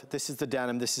olive, this is the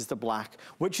denim, this is the black.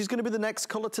 Which is going to be the next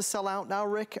color to sell out now,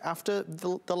 Rick, after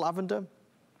the lavender?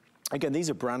 Again, these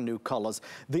are brand new colors.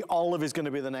 The olive is going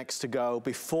to be the next to go.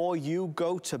 Before you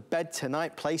go to bed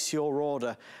tonight, place your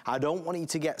order. I don't want you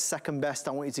to get second best.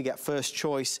 I want you to get first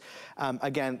choice.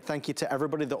 Again, thank you to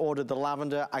everybody that ordered the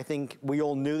lavender. I think we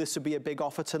all knew this would be a big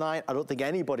offer tonight. I don't think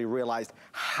anybody realized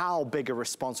how big a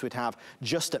response we'd have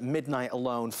just at midnight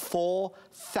alone.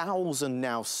 4,000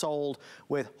 now sold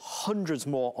with hundreds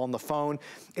more on the phone.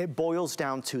 It boils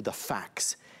down to the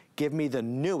facts. Give me the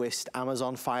newest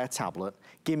Amazon Fire tablet.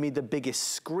 Give me the biggest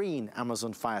screen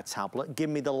Amazon Fire tablet. Give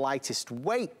me the lightest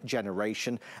weight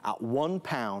generation at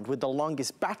 £1 with the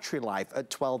longest battery life at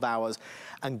 12 hours.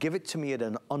 And give it to me at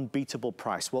an unbeatable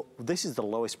price. Well, this is the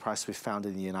lowest price we've found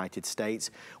in the United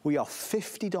States. We are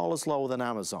 $50 lower than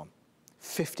Amazon.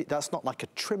 50, that's not like a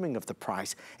trimming of the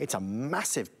price, it's a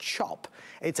massive chop.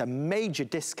 It's a major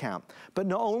discount. But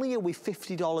not only are we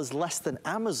 $50 less than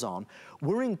Amazon,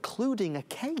 we're including a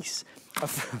case.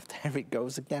 There it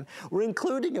goes again. We're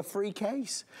including a free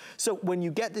case. So when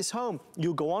you get this home,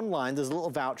 you'll go online, there's a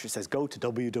little voucher that says go to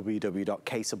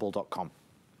www.caseable.com.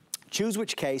 Choose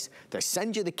which case, they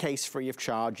send you the case free of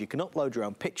charge. You can upload your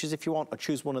own pictures if you want or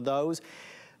choose one of those.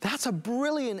 That's a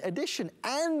brilliant addition,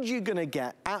 and you're gonna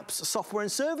get apps, software,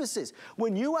 and services.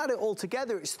 When you add it all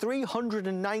together, it's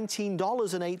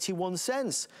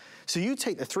 $319.81. So you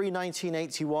take the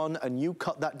 $319.81 and you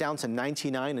cut that down to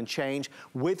 $99 and change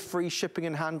with free shipping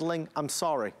and handling. I'm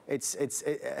sorry, it's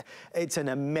an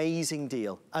amazing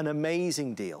deal, an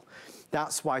amazing deal.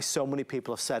 That's why so many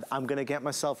people have said, I'm gonna get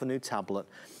myself a new tablet.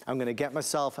 I'm gonna get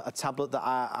myself a tablet that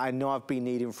I know I've been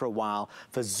needing for a while,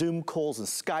 for Zoom calls and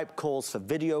Skype calls, for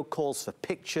video calls, for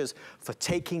pictures, for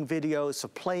taking videos, for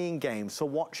playing games, for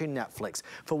watching Netflix,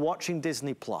 for watching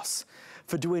Disney Plus,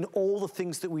 for doing all the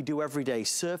things that we do every day,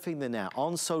 surfing the net,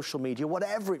 on social media,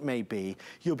 whatever it may be,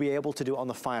 you'll be able to do it on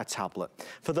the Fire tablet.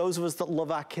 For those of us that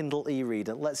love our Kindle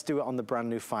e-reader, let's do it on the brand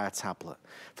new Fire tablet.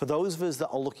 For those of us that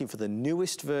are looking for the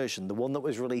newest version, the one that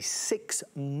was released 6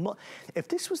 months, if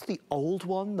this was the old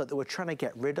one that they were trying to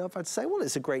get rid of, I'd say, well,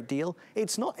 it's a great deal.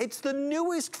 It's not, it's the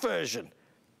newest version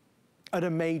at a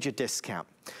major discount.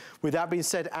 With that being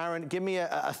said, Aaron, give me a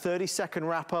 30-second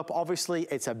wrap up. Obviously,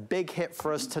 it's a big hit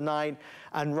for us tonight,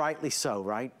 and rightly so,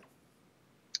 right?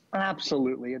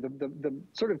 Absolutely. The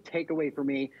sort of takeaway for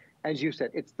me, as you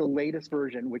said, it's the latest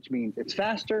version, which means it's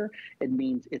faster. It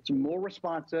means it's more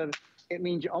responsive. It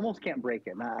means you almost can't break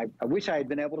it. Now, I wish I had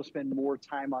been able to spend more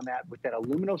time on that with that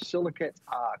aluminosilicate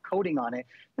coating on it.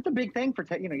 That's a big thing for,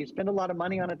 you spend a lot of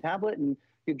money on a tablet and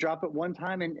you drop it one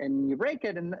time and you break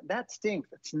it, and that stinks.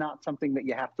 It's not something that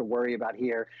you have to worry about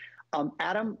here.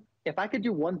 Adam, if I could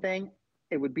do one thing,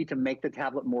 it would be to make the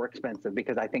tablet more expensive,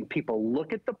 because I think people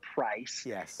look at the price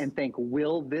and think,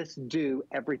 will this do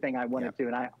everything I want it to?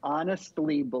 And I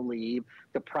honestly believe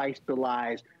the price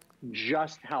belies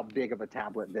just how big of a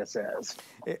tablet this is.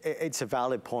 It's a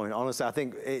valid point. Honestly, I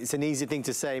think it's an easy thing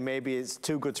to say. Maybe it's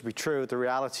too good to be true. The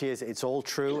reality is it's all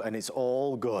true and it's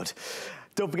all good.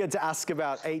 Don't forget to ask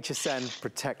about HSN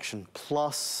Protection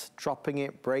Plus. Dropping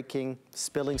it, breaking,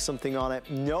 spilling something on it.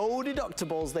 No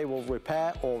deductibles. They will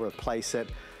repair or replace it.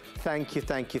 Thank you,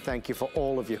 thank you, thank you for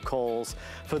all of your calls.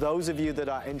 For those of you that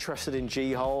are interested in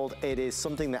G-Hold, it is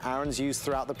something that Aaron's used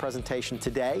throughout the presentation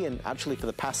today and actually for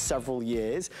the past several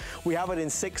years. We have it in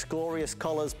 6 glorious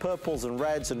colors, purples and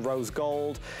reds and rose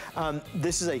gold.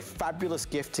 This is a fabulous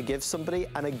gift to give somebody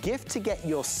and a gift to get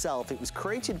yourself. It was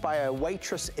created by a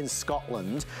waitress in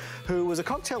Scotland who was a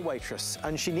cocktail waitress,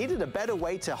 and she needed a better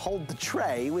way to hold the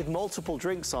tray with multiple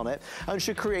drinks on it, and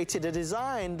she created a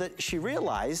design that she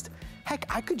realized, heck,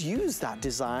 I could use that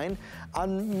design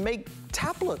and make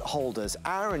tablet holders.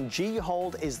 Aaron,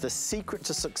 G-Hold is the secret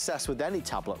to success with any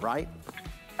tablet, right?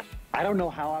 I don't know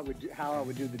how I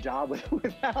would do the job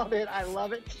without it. I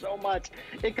love it so much.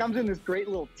 It comes in this great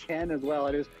little tin as well.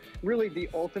 It is really the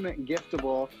ultimate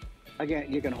giftable.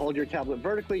 Again, you can hold your tablet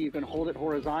vertically, you can hold it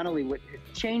horizontally. What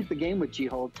changed the game with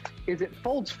G-Hold is it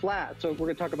folds flat. So we're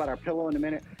gonna talk about our pillow in a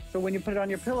minute. So when you put it on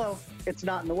your pillow, it's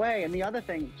not in the way. And the other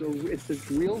thing, so it's this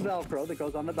real Velcro that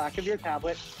goes on the back of your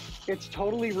tablet. It's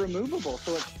totally removable,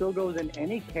 so it still goes in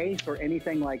any case or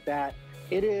anything like that.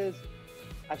 It is,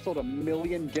 I've sold 1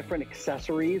 million different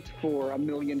accessories for 1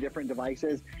 million different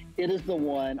devices. It is the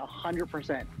one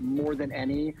 100% more than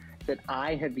any that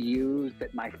I have used,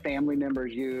 that my family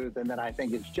members use, and that I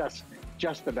think is just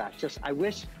the best. I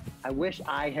wish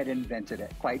I had invented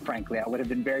it, quite frankly. I would have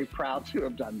been very proud to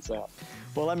have done so.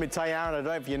 Well, let me tell you, Aaron, I don't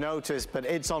know if you noticed, but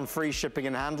it's on free shipping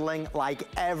and handling like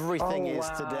everything is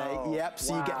today. Yep,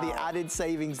 so you get the added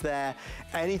savings there.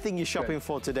 Anything you're shopping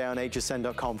for today on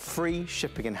hsn.com, free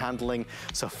shipping and handling.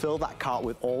 So fill that cart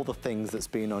with all the things that's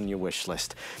been on your wish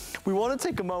list. We want to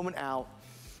take a moment out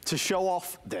to show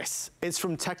off this. It's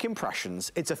from Tech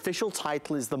Impressions. Its official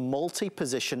title is the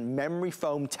multi-position memory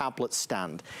foam tablet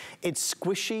stand. It's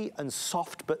squishy and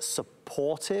soft but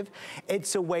supportive.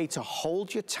 It's a way to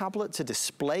hold your tablet, to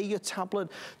display your tablet,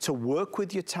 to work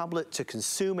with your tablet, to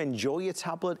consume, enjoy your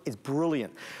tablet. It's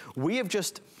brilliant. We have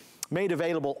just made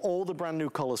available all the brand new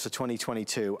colors for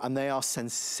 2022, and they are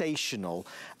sensational.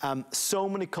 So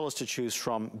many colors to choose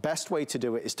from. Best way to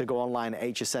do it is to go online at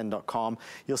hsn.com.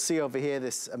 You'll see over here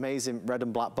this amazing red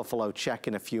and black buffalo check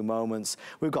in a few moments.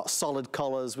 We've got solid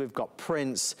colors, we've got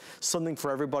prints, something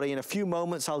for everybody. In a few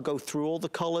moments, I'll go through all the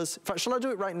colors. In fact, shall I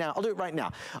do it right now? I'll do it right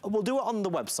now. We'll do it on the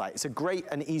website. It's a great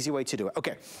and easy way to do it.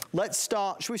 Okay, let's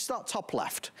start. Should we start top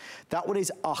left? That one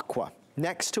is aqua.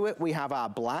 Next to it, we have our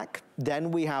black.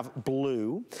 Then we have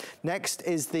blue. Next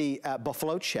is the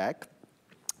buffalo check.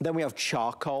 Then we have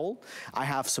charcoal. I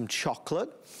have some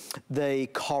chocolate, the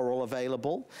coral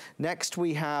available. Next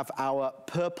we have our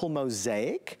purple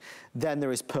mosaic. Then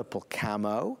there is purple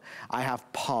camo. I have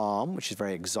palm, which is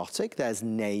very exotic. There's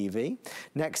navy.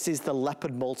 Next is the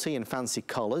leopard multi in fancy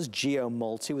colors, geo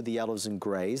multi with the yellows and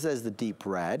grays. There's the deep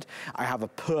red. I have a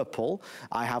purple.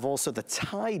 I have also the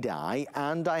tie-dye,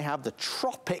 and I have the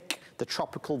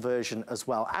tropical version as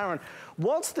well. Aaron,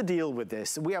 what's the deal with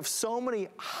this? We have so many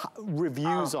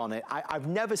reviews on it. I've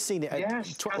never seen it at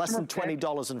less than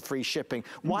 $20 and free shipping.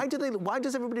 Why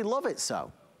does everybody love it so?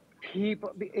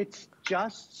 It's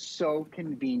just so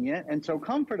convenient and so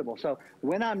comfortable. So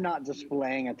when I'm not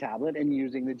displaying a tablet and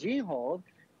using the G-Hold,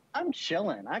 I'm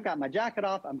chilling. I got my jacket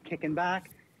off, I'm kicking back,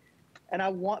 and I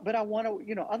want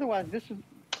to, otherwise this is,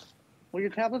 well, your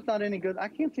tablet's not any good. I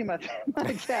can't see my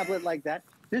tablet like that.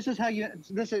 This is,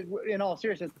 in all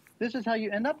seriousness, this is how you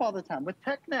end up all the time with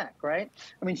tech neck, right?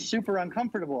 I mean, super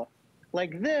uncomfortable.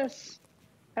 Like this,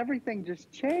 everything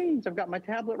just changed. I've got my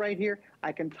tablet right here.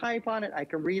 I can type on it. I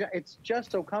can read it. It's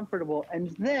just so comfortable.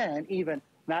 And then even,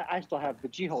 now I still have the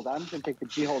G-hold. I'm just going to take the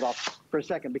G-hold off for a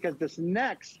second because this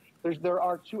next, there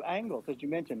are two angles, as you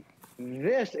mentioned.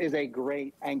 This is a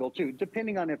great angle too,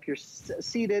 depending on if you're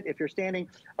seated, if you're standing.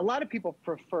 A lot of people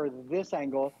prefer this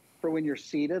angle for when you're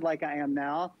seated like I am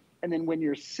now. And then when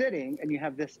you're sitting and you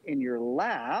have this in your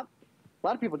lap, a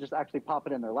lot of people just actually pop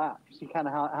it in their lap. You see kind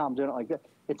of how I'm doing it like this.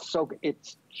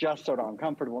 It's just so darn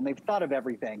comfortable. And they've thought of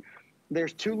everything.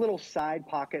 There's two little side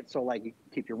pockets. So like you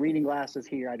keep your reading glasses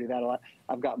here. I do that a lot.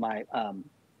 I've got my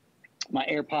my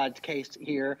AirPods case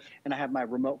here, and I have my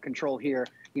remote control here.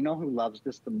 You know who loves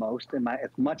this the most? And as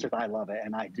much as I love it,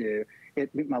 and I do,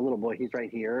 my little boy, he's right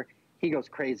here. He goes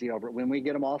crazy over it. When we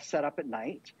get him all set up at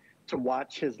night to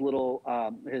watch his little,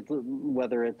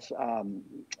 whether it's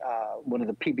one of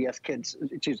the PBS Kids,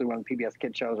 it's usually one of the PBS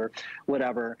Kids shows or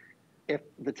whatever. If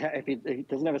he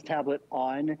doesn't have his tablet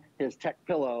on his tech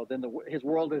pillow, then his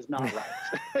world is not right.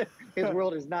 His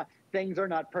world is not. Things are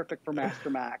not perfect for Master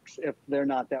Max if they're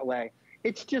not that way.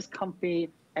 It's just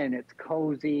comfy and it's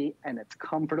cozy and it's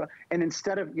comfortable. And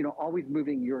instead of always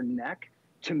moving your neck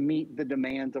to meet the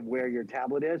demands of where your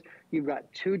tablet is, you've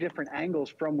got two different angles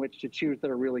from which to choose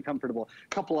that are really comfortable. A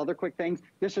couple other quick things.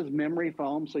 This is memory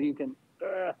foam, so you can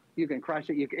crush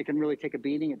it. It can really take a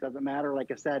beating. It doesn't matter.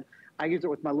 Like I said, I use it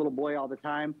with my little boy all the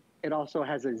time. It also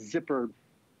has a zipper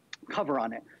cover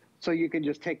on it. So you can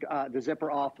just take the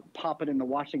zipper off, pop it in the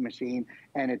washing machine,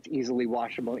 and it's easily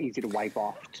washable, easy to wipe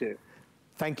off too.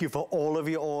 Thank you for all of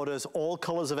your orders. All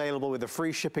colors available with the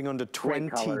free shipping under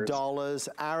 $20.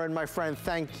 Aaron, my friend,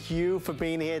 thank you for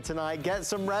being here tonight. Get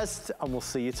some rest, and we'll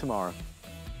see you tomorrow.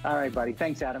 All right, buddy.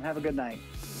 Thanks, Adam. Have a good night.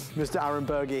 Mr. Aaron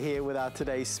Berger here with our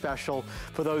today's special.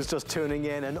 For those just tuning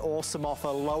in, an awesome offer,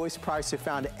 lowest price we've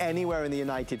found anywhere in the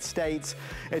United States.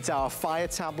 It's our Fire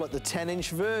tablet, the 10-inch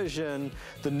version,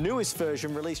 the newest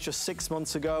version released just 6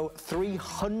 months ago,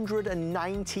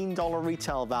 $319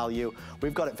 retail value.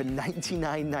 We've got it for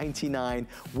 $99.99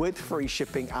 with free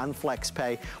shipping and flex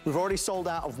pay. We've already sold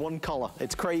out of one color.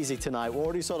 It's crazy tonight. We're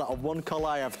already sold out of one color.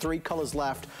 I have 3 colors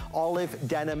left, olive,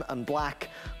 denim, and black.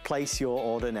 Place your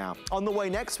order now. On the way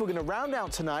next, we're going to round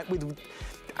out tonight with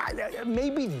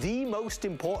maybe the most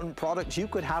important product you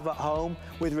could have at home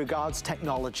with regards to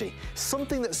technology.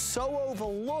 Something that's so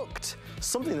overlooked,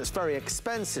 something that's very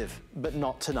expensive, but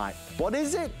not tonight. What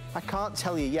is it? I can't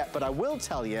tell you yet, but I will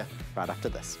tell you right after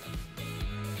this.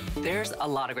 There's a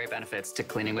lot of great benefits to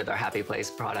cleaning with our Happy Place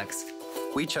products.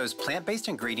 We chose plant-based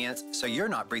ingredients so you're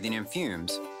not breathing in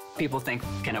fumes. People think,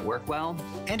 can it work well?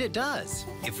 And it does.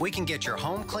 If we can get your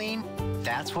home clean,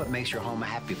 that's what makes your home a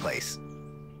happy place.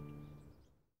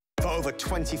 For over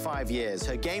 25 years,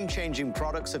 her game-changing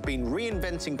products have been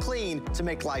reinventing clean to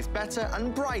make life better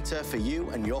and brighter for you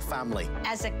and your family.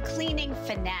 As a cleaning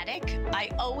fanatic,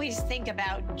 I always think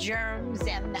about germs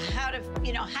and how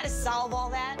to solve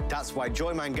all that. That's why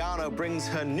Joy Mangano brings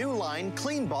her new line,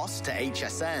 Clean Boss, to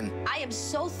HSN. I am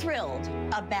so thrilled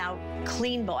about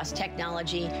Clean Boss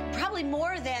technology, probably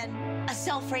more than a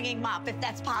self-wringing mop, if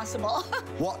that's possible.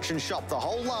 Watch and shop the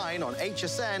whole line on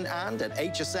HSN and at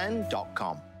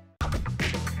hsn.com.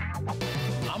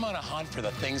 I'm on a hunt for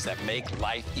the things that make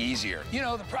life easier. You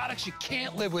know, the products you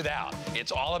can't live without.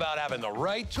 It's all about having the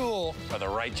right tool for the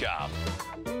right job.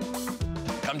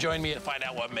 Come join me and find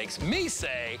out what makes me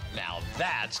say, now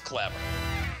that's clever.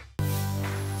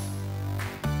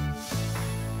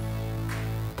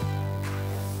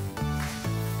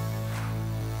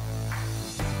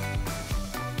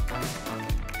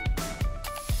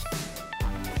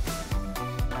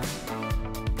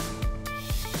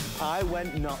 I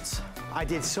went nuts. I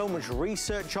did so much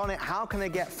research on it. How can I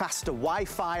get faster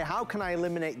Wi-Fi? How can I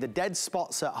eliminate the dead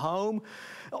spots at home?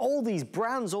 All these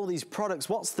brands, all these products,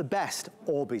 what's the best?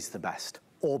 Orbeez the best.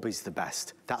 Orbeez the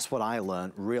best. That's what I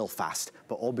learned real fast,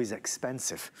 but Orbeez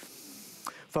expensive.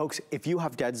 Folks, if you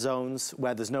have dead zones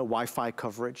where there's no Wi-Fi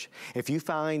coverage, if you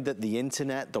find that the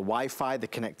internet, the Wi-Fi, the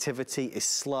connectivity is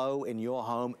slow in your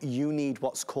home, you need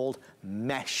what's called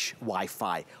mesh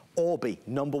Wi-Fi. Orbeez,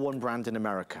 #1 brand in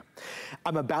America.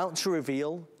 I'm about to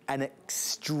reveal an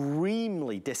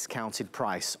extremely discounted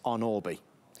price on Orbeez.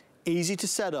 Easy to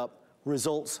set up,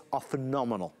 results are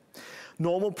phenomenal.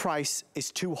 Normal price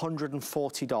is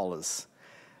 $240.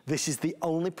 This is the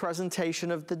only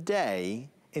presentation of the day.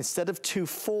 Instead of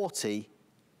 $240,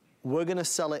 we're gonna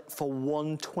sell it for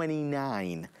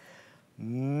 $129.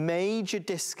 Major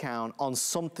discount on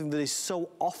something that is so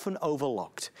often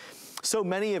overlooked. So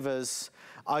many of us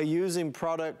are using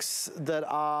products that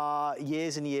are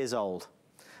years and years old,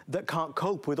 that can't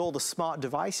cope with all the smart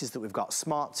devices that we've got,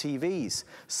 smart TVs,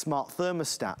 smart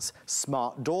thermostats,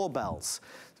 smart doorbells,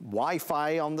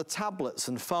 Wi-Fi on the tablets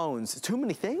and phones. Too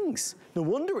many things. No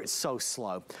wonder it's so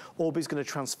slow. Orbi's going to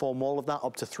transform all of that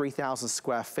up to 3,000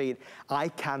 square feet. I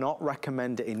cannot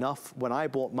recommend it enough. When I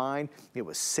bought mine, it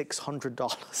was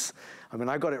 $600. I mean,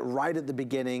 I got it right at the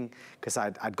beginning because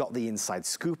I'd got the inside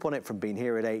scoop on it from being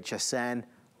here at HSN.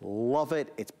 Love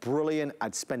it, it's brilliant.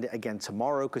 I'd spend it again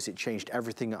tomorrow because it changed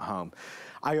everything at home.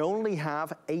 I only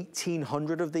have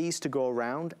 1,800 of these to go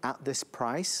around at this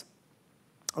price.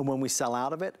 And when we sell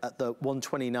out of it at the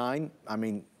 $129, I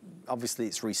mean, obviously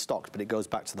it's restocked, but it goes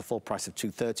back to the full price of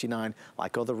 $239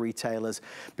 like other retailers.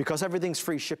 Because everything's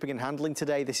free shipping and handling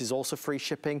today, this is also free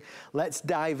shipping. Let's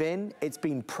dive in. It's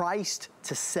been priced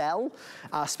to sell.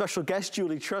 Our special guest,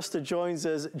 Julie Truster, joins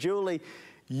us. Julie,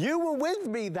 you were with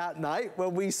me that night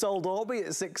when we sold Orbi at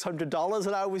 $600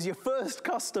 and I was your first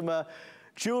customer.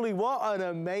 Julie, what an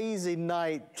amazing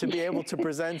night to be able to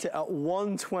present it at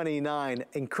 $129.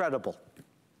 Incredible.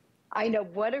 I know,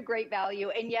 what a great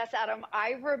value. And yes, Adam,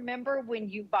 I remember when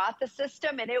you bought the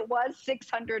system and it was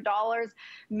 $600.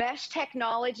 Mesh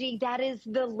technology, that is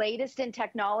the latest in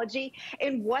technology.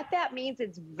 And what that means,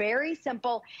 it's very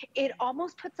simple. It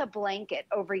almost puts a blanket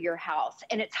over your house,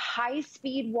 and it's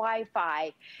high-speed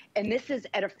Wi-Fi. And this is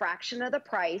at a fraction of the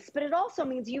price, but it also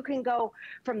means you can go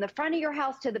from the front of your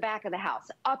house to the back of the house,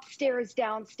 upstairs,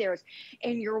 downstairs,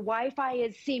 and your Wi-Fi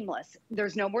is seamless.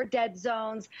 There's no more dead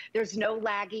zones. There's no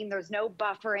lagging. There's no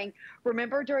buffering.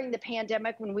 Remember during the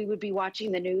pandemic when we would be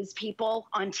watching the news people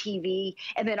on TV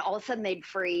and then all of a sudden they'd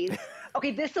freeze?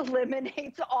 Okay, this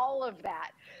eliminates all of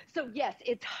that. So yes,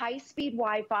 it's high-speed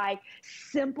Wi-Fi,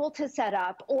 simple to set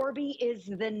up. Orbi is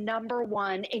the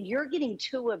 #1, and you're getting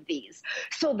 2 of these.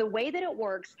 So the way that it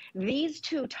works, these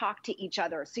 2 talk to each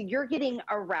other. So you're getting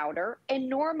a router, and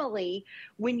normally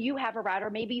when you have a router,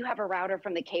 maybe you have a router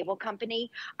from the cable company,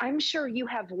 I'm sure you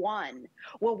have 1.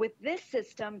 Well, with this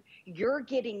system, you're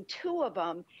getting 2 of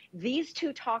them. These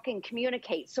 2 talk and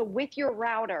communicate. So with your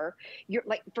router, you're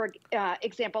like, for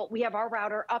example, we have our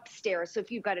router upstairs. So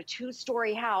if you've got a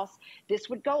 2-story house, this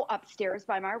would go upstairs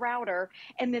by my router.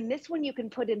 And then this one you can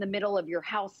put in the middle of your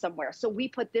house somewhere. So we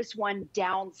put this one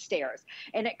downstairs,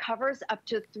 and it covers up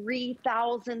to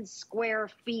 3,000 square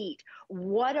feet.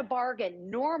 What a bargain.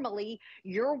 Normally,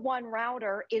 your one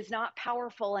router is not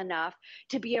powerful enough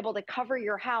to be able to cover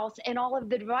your house and all of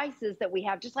the devices that we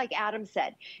have, just like Adam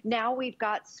said. Now we've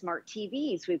got smart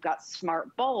TVs, we've got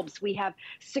smart bulbs, we have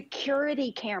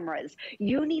security cameras.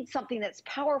 You need something that's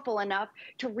powerful enough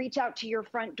to reach out to your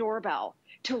front doorbell,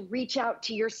 to reach out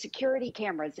to your security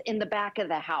cameras in the back of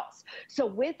the house. So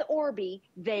with Orbi,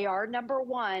 they are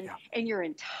 #1, and your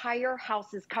entire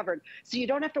house is covered. So you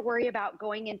don't have to worry about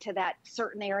going into that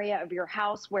certain area of your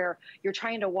house where you're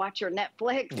trying to watch your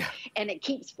Netflix and it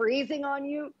keeps freezing on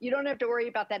you. You don't have to worry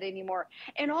about that anymore.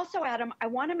 And also, Adam, I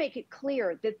want to make it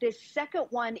clear that this second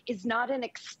one is not an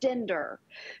extender.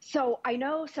 So I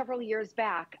know several years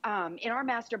back in our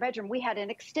master bedroom, we had an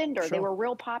extender. Sure. They were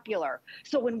real popular.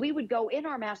 So when we would go in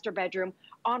our master bedroom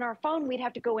on our phone, we'd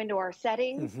have to go into our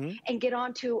settings and get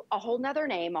onto a whole nother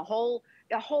name, a whole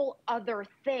other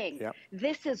thing. Yep.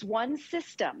 This is one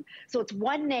system. So it's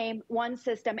one name, one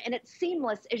system, and it's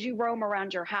seamless as you roam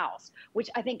around your house, which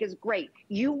I think is great.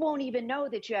 You won't even know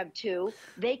that you have 2.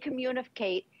 They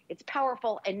communicate. It's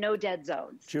powerful and no dead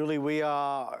zones. Julie, we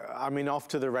are, I mean, off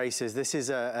to the races. This is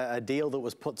a deal that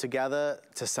was put together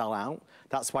to sell out.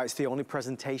 That's why it's the only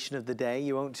presentation of the day.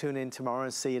 You won't tune in tomorrow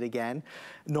and see it again.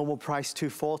 Normal price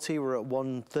 $240, we're at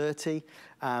 $130,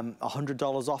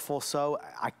 $100 off or so.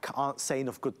 I can't say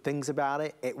enough good things about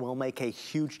it. It will make a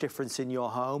huge difference in your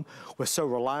home. We're so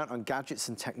reliant on gadgets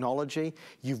and technology.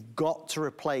 You've got to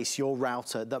replace your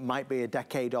router that might be a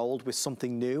decade old with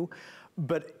something new.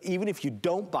 But even if you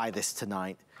don't buy this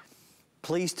tonight,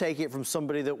 please take it from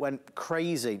somebody that went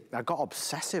crazy. I got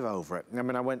obsessive over it. I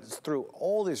mean, I went through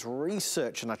all this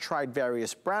research and I tried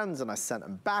various brands and I sent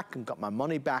them back and got my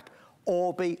money back.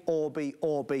 Orbi, Orbi,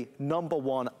 Orbi,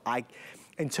 #1.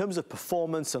 In terms of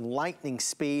performance and lightning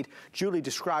speed, Julie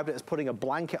described it as putting a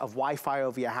blanket of Wi-Fi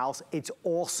over your house. It's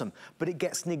awesome, but it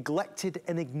gets neglected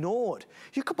and ignored.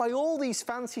 You could buy all these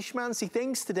fancy schmancy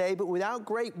things today, but without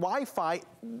great Wi-Fi,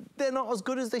 they're not as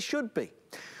good as they should be.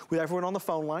 With everyone on the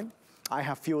phone line, I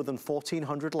have fewer than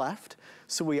 1,400 left.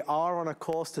 So we are on a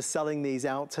course to selling these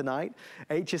out tonight.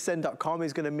 HSN.com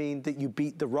is going to mean that you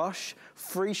beat the rush.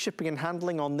 Free shipping and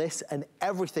handling on this and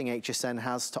everything HSN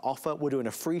has to offer. We're doing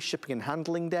a free shipping and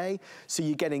handling day. So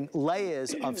you're getting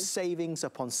layers of savings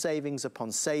upon savings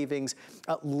upon savings.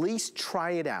 At least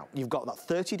try it out. You've got that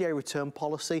 30-day return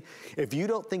policy. If you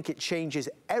don't think it changes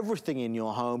everything in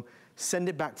your home, send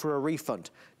it back for a refund.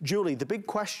 Julie, the big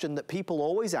question that people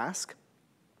always ask,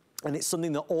 and it's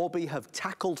something that Orbi have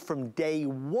tackled from day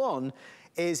one,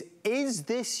 is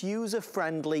this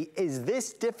user-friendly? Is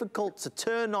this difficult to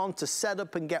turn on, to set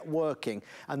up and get working?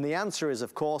 And the answer is,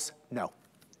 of course, no.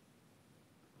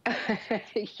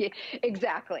 Yeah,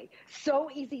 exactly.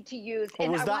 So easy to use. Or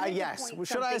was that a yes?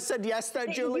 Should I have said yes there,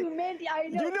 Julie? You meant, I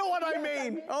know. You know what I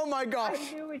mean. Oh my gosh.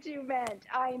 I knew what you meant.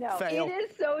 I know. Fail. It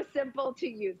is so simple to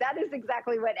use. That is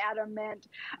exactly what Adam meant.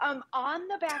 On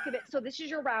the back of it, so this is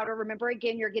your router. Remember,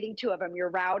 again, you're getting two of them, your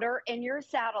router and your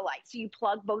satellite. So you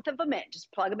plug both of them in.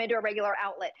 Just plug them into a regular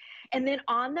outlet. And then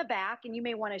on the back, and you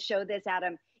may want to show this,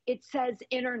 Adam, it says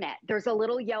internet. There's a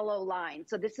little yellow line.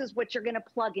 So this is what you're going to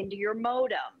plug into your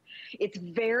modem. It's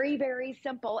very, very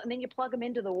simple. And then you plug them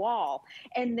into the wall.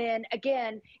 And then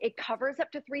again, it covers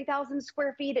up to 3,000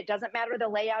 square feet. It doesn't matter the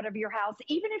layout of your house.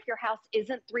 Even if your house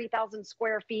isn't 3,000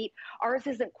 square feet, ours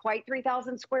isn't quite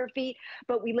 3,000 square feet,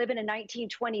 but we live in a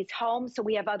 1920s home. So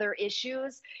we have other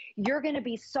issues. You're going to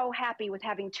be so happy with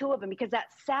having two of them because that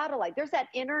satellite, there's that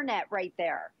internet right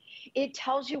there. It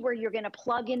tells you where you're going to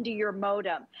plug into your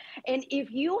modem. And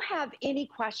if you have any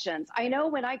questions, I know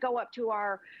when I go up to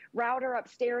our router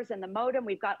upstairs and the modem,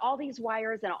 we've got all these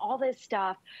wires and all this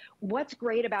stuff. What's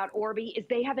great about Orbi is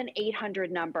they have an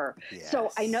 800 number. Yes. So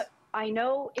I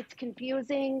know it's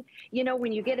confusing, you know,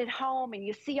 when you get it home and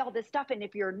you see all this stuff. And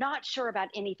if you're not sure about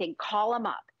anything, call them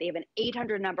up. They have an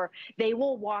 800 number. They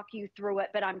will walk you through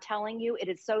it. But I'm telling you, it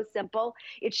is so simple.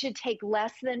 It should take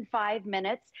less than 5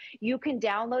 minutes. You can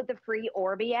download the free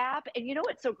Orbi app. And you know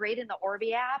what's so great in the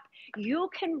Orbi app? You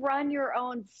can run your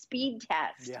own speed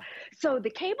test. Yeah. So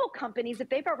the cable companies, if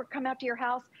they've ever come out to your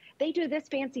house, they do this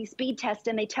fancy speed test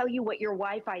and they tell you what your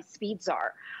Wi-Fi speeds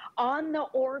are. On the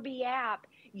Orbi app,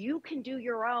 you can do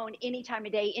your own any time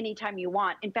of day, anytime you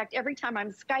want. In fact, every time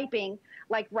I'm Skyping,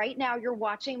 like right now you're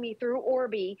watching me through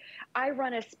Orbi, I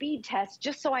run a speed test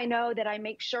just so I know that I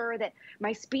make sure that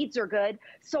my speeds are good.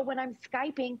 So when I'm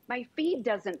Skyping, my feed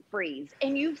doesn't freeze.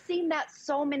 And you've seen that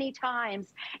so many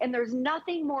times. And there's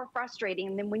nothing more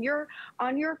frustrating than when you're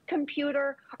on your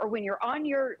computer or when you're on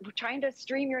your trying to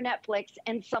stream your Netflix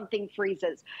and something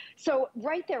freezes. So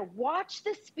right there, watch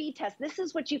the speed test. This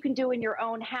is what you can do in your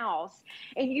own house.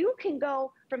 And you can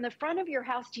go from the front of your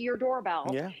house to your doorbell,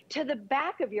 to the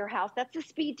back of your house. That's a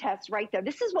speed test right there.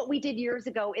 This is what we did years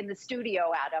ago in the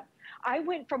studio, Adam. I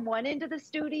went from one end of the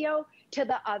studio to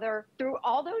the other through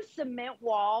all those cement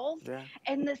walls,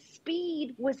 and the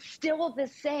speed was still the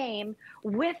same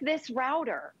with this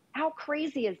router. How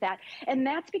crazy is that? And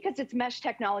that's because it's mesh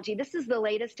technology. This is the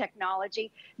latest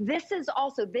technology. This is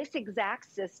also this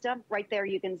exact system right there.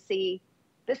 You can see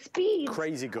the speeds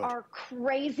are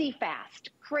crazy fast,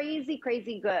 crazy,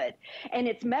 crazy good. And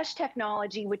it's mesh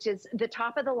technology, which is the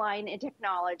top of the line in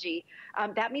technology.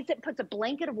 That means it puts a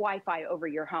blanket of Wi-Fi over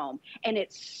your home and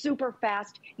it's super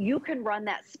fast. You can run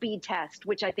that speed test,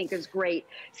 which I think is great.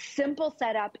 Simple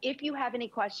setup. If you have any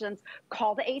questions,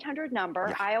 call the 800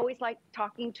 number. I always like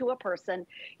talking to a person.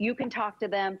 You can talk to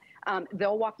them.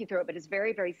 They'll walk you through it, but it's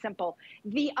very, very simple.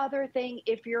 The other thing,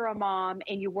 if you're a mom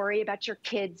and you worry about your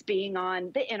kids being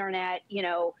on the internet, you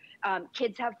know,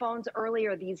 kids have phones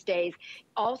earlier these days.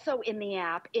 Also in the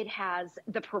app, it has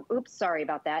the, oops, sorry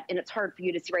about that. And it's hard for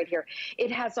you to see right here.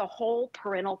 It has a whole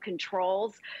parental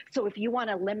controls. So if you want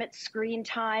to limit screen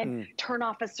time, turn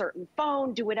off a certain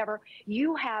phone, do whatever,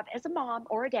 you have, as a mom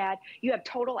or a dad, you have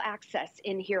total access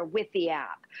in here with the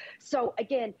app. So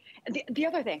again, the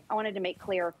other thing I wanted to make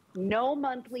clear, no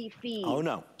monthly fees. Oh,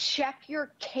 no. Check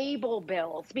your cable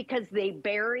bills because they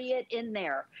bury it in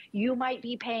there. You might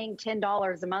be paying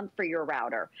 $10 a month for your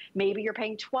router. Maybe you're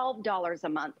paying $12 a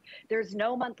month. There's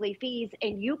no monthly fees,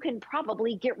 and you can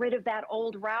probably get rid of that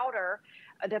old router.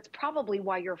 That's probably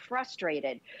why you're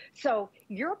frustrated. So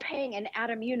you're paying, and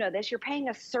Adam, you know this, you're paying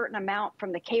a certain amount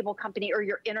from the cable company or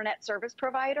your internet service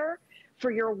provider for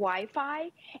your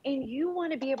Wi-Fi, and you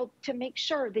want to be able to make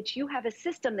sure that you have a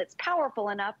system that's powerful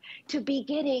enough to be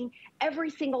getting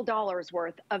every single dollar's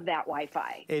worth of that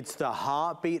Wi-Fi. It's the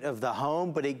heartbeat of the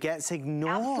home, but it gets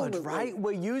ignored, Absolutely. right?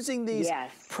 We're using these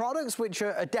products which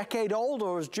are a decade old,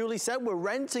 or as Julie said, we're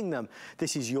renting them.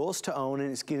 This is yours to own,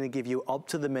 and it's going to give you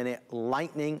up-to-the-minute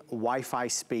lightning Wi-Fi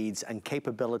speeds and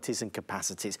capabilities and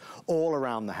capacities all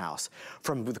around the house.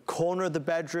 From the corner of the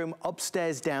bedroom,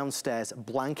 upstairs, downstairs,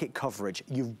 blanket coverage.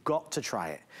 You've got to try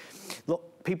it.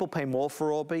 Look, people pay more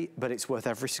for Orbi, but it's worth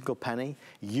every single penny.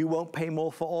 You won't pay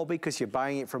more for Orbi because you're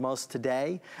buying it from us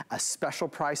today. A special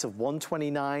price of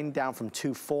 $129 down from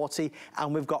 $240,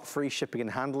 and we've got free shipping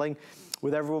and handling.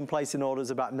 With everyone placing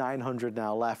orders, about 900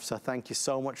 now left, so thank you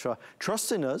so much for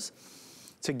trusting us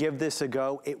to give this a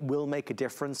go. It will make a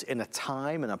difference in a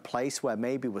time and a place where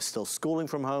maybe we're still schooling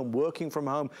from home, working from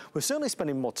home. We're certainly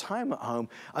spending more time at home,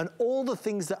 and all the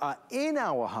things that are in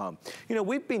our home. You know,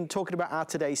 we've been talking about our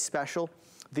today's special,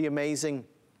 the amazing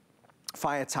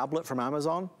Fire tablet from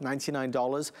Amazon,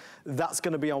 $99. That's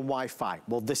gonna be on Wi-Fi.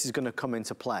 Well, this is gonna come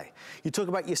into play. You talk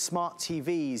about your smart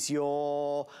TVs,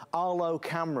 your Arlo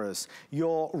cameras,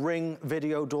 your Ring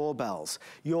video doorbells,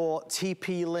 your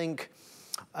TP-Link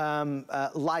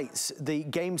lights, the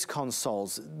games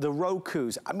consoles, the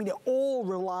Rokus. I mean, it all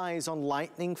relies on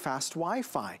lightning fast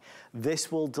Wi-Fi.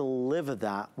 This will deliver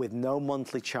that with no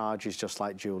monthly charges, just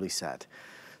like Julie said.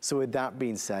 So with that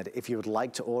being said, if you would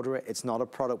like to order it, it's not a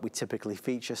product we typically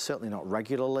feature, certainly not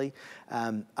regularly.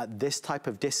 At this type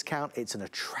of discount, it's an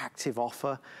attractive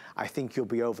offer. I think you'll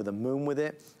be over the moon with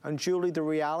it. And Julie, the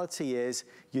reality is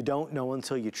you don't know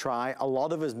until you try. A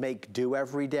lot of us make do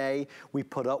every day. We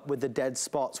put up with the dead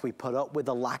spots. We put up with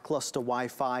the lackluster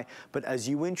Wi-Fi. But as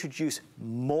you introduce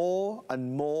more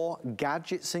and more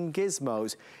gadgets and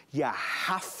gizmos, you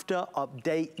have to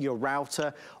update your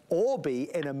router. Orbi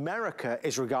in America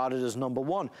is regarded as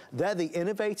 #1. They're the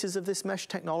innovators of this mesh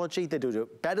technology. They do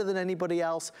it better than anybody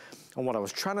else. And what I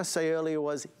was trying to say earlier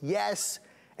was, yes,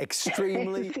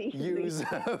 extremely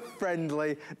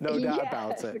user-friendly, no doubt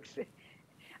about it.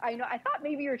 I know, I thought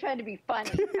maybe you were trying to be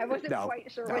funny. I wasn't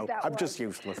quite sure what that was. I'm just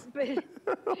useless.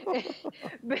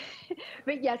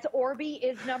 But yes, Orbi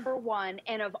is #1,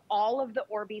 and of all of the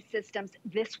Orbi systems,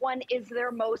 this one is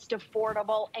their most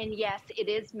affordable, and yes, it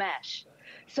is mesh.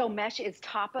 So mesh is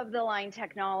top of the line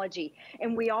technology.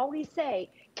 And we always say,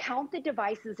 count the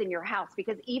devices in your house,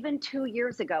 because even 2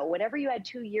 years ago, whatever you had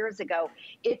 2 years ago,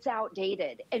 it's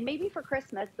outdated. And maybe for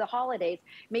Christmas, the holidays,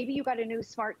 maybe you got a new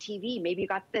smart TV, maybe you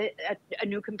got a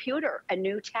new computer, a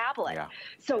new tablet. Yeah.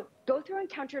 So go through and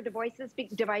count your devices,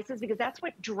 because that's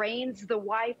what drains the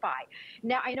Wi-Fi.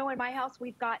 Now, I know in my house,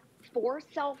 we've got 4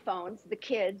 cell phones, the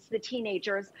kids, the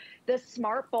teenagers, the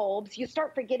smart bulbs. You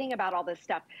start forgetting about all this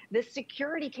stuff. The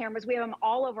security cameras, we have them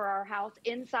all over our house,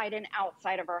 inside and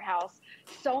outside of our house.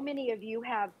 So many of you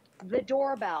have the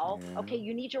doorbell. Okay,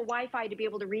 you need your Wi-Fi to be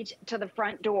able to reach to the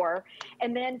front door.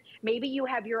 And then maybe you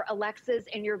have your Alexas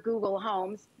and your Google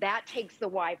Homes. That takes the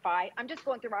Wi-Fi. I'm just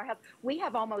going through our house. We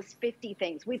have almost 50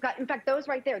 things. We've got, in fact, those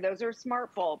right there, those are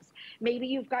smart bulbs. Maybe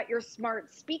you've got your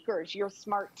smart speakers, your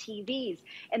smart TVs,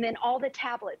 and then all the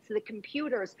tablets, the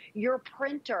computers, your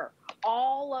printer,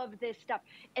 all of this stuff.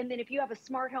 And then if you have a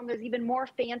smart home, there's even more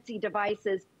fancy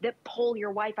devices that pull your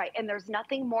Wi-Fi. And there's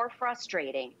nothing more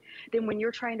frustrating than when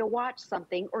you're trying to watch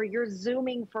something, or you're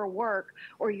Zooming for work,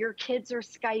 or your kids are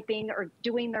Skyping or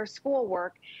doing their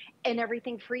schoolwork, and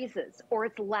everything freezes, or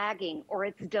it's lagging, or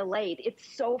it's delayed. It's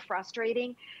so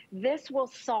frustrating. This will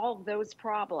solve those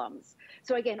problems.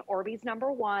 So again, Orbi's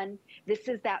 #1. This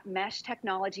is that mesh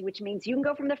technology, which means you can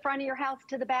go from the front of your house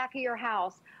to the back of your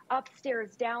house,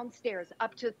 upstairs, downstairs,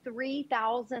 up to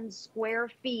 3,000 square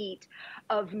feet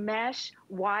of mesh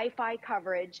Wi-Fi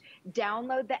coverage.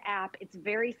 Download the app. It's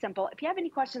very simple. If you have any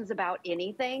questions about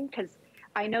anything, because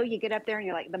I know you get up there and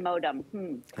you're like, the modem,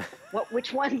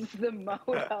 which one's the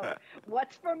modem?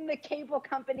 What's from the cable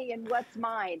company and what's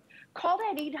mine? Call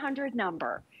that 800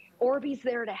 number. Orbi's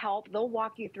there to help. They'll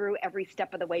walk you through every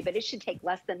step of the way, but it should take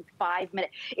less than 5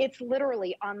 minutes. It's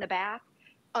literally on the back,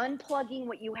 unplugging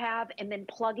what you have and then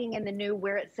plugging in the new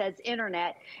where it says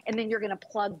internet, and then you're going to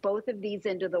plug both of these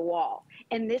into the wall.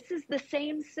 And this is the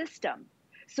same system.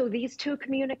 So these two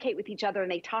communicate with each other and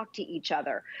they talk to each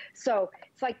other. So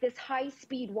it's like this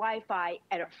high-speed Wi-Fi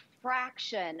at a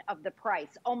fraction of the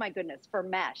price. Oh my goodness, for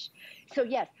mesh. So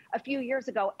yes, a few years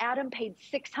ago, Adam paid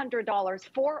 $600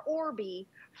 for Orbi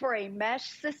for a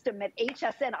mesh system at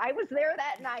HSN. I was there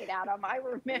that night, Adam. I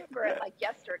remember it like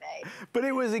yesterday. But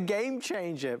it was a game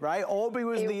changer, right? Orbi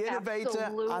was the innovator,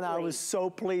 absolutely. and I was so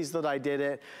pleased that I did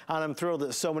it. And I'm thrilled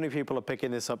that so many people are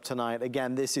picking this up tonight.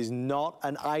 Again, this is not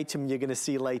an item you're going to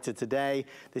see later today.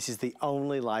 This is the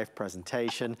only live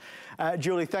presentation.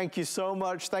 Julie, thank you so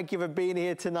much. Thank you for being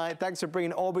here tonight. Thanks for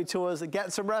bringing Orbi to us.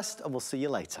 Get some rest, and we'll see you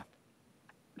later.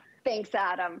 Thanks,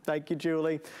 Adam. Thank you,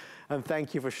 Julie. And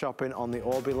thank you for shopping on the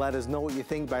Orbi. Let us know what you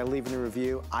think by leaving a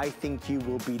review. I think you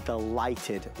will be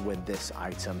delighted with this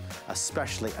item,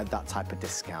 especially at that type of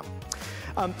discount.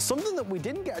 Something that we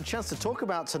didn't get a chance to talk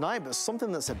about tonight, but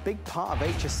something that's a big part of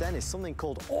HSN is something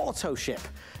called auto ship.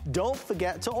 Don't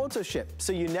forget to auto ship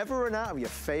so you never run out of your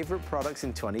favorite products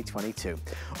in 2022.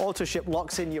 Auto ship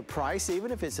locks in your price,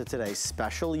 even if it's a today's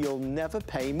special, you'll never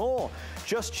pay more.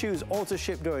 Just choose auto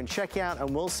ship during checkout and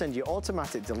we'll send you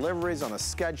automatic deliveries on a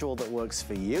schedule that works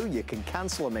for you. You can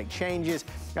cancel or make changes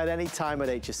at any time at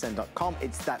hsn.com.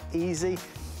 It's that easy.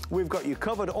 We've got you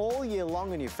covered all year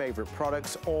long on your favorite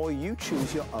products, or you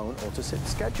choose your own auto-ship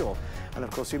schedule. And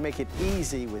of course, we make it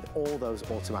easy with all those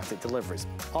automatic deliveries.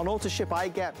 On auto-ship, I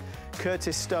get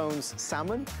Curtis Stone's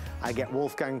salmon. I get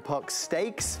Wolfgang Puck's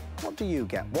steaks. What do you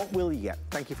get? What will you get?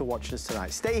 Thank you for watching us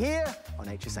tonight. Stay here on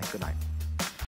HSN. Good night.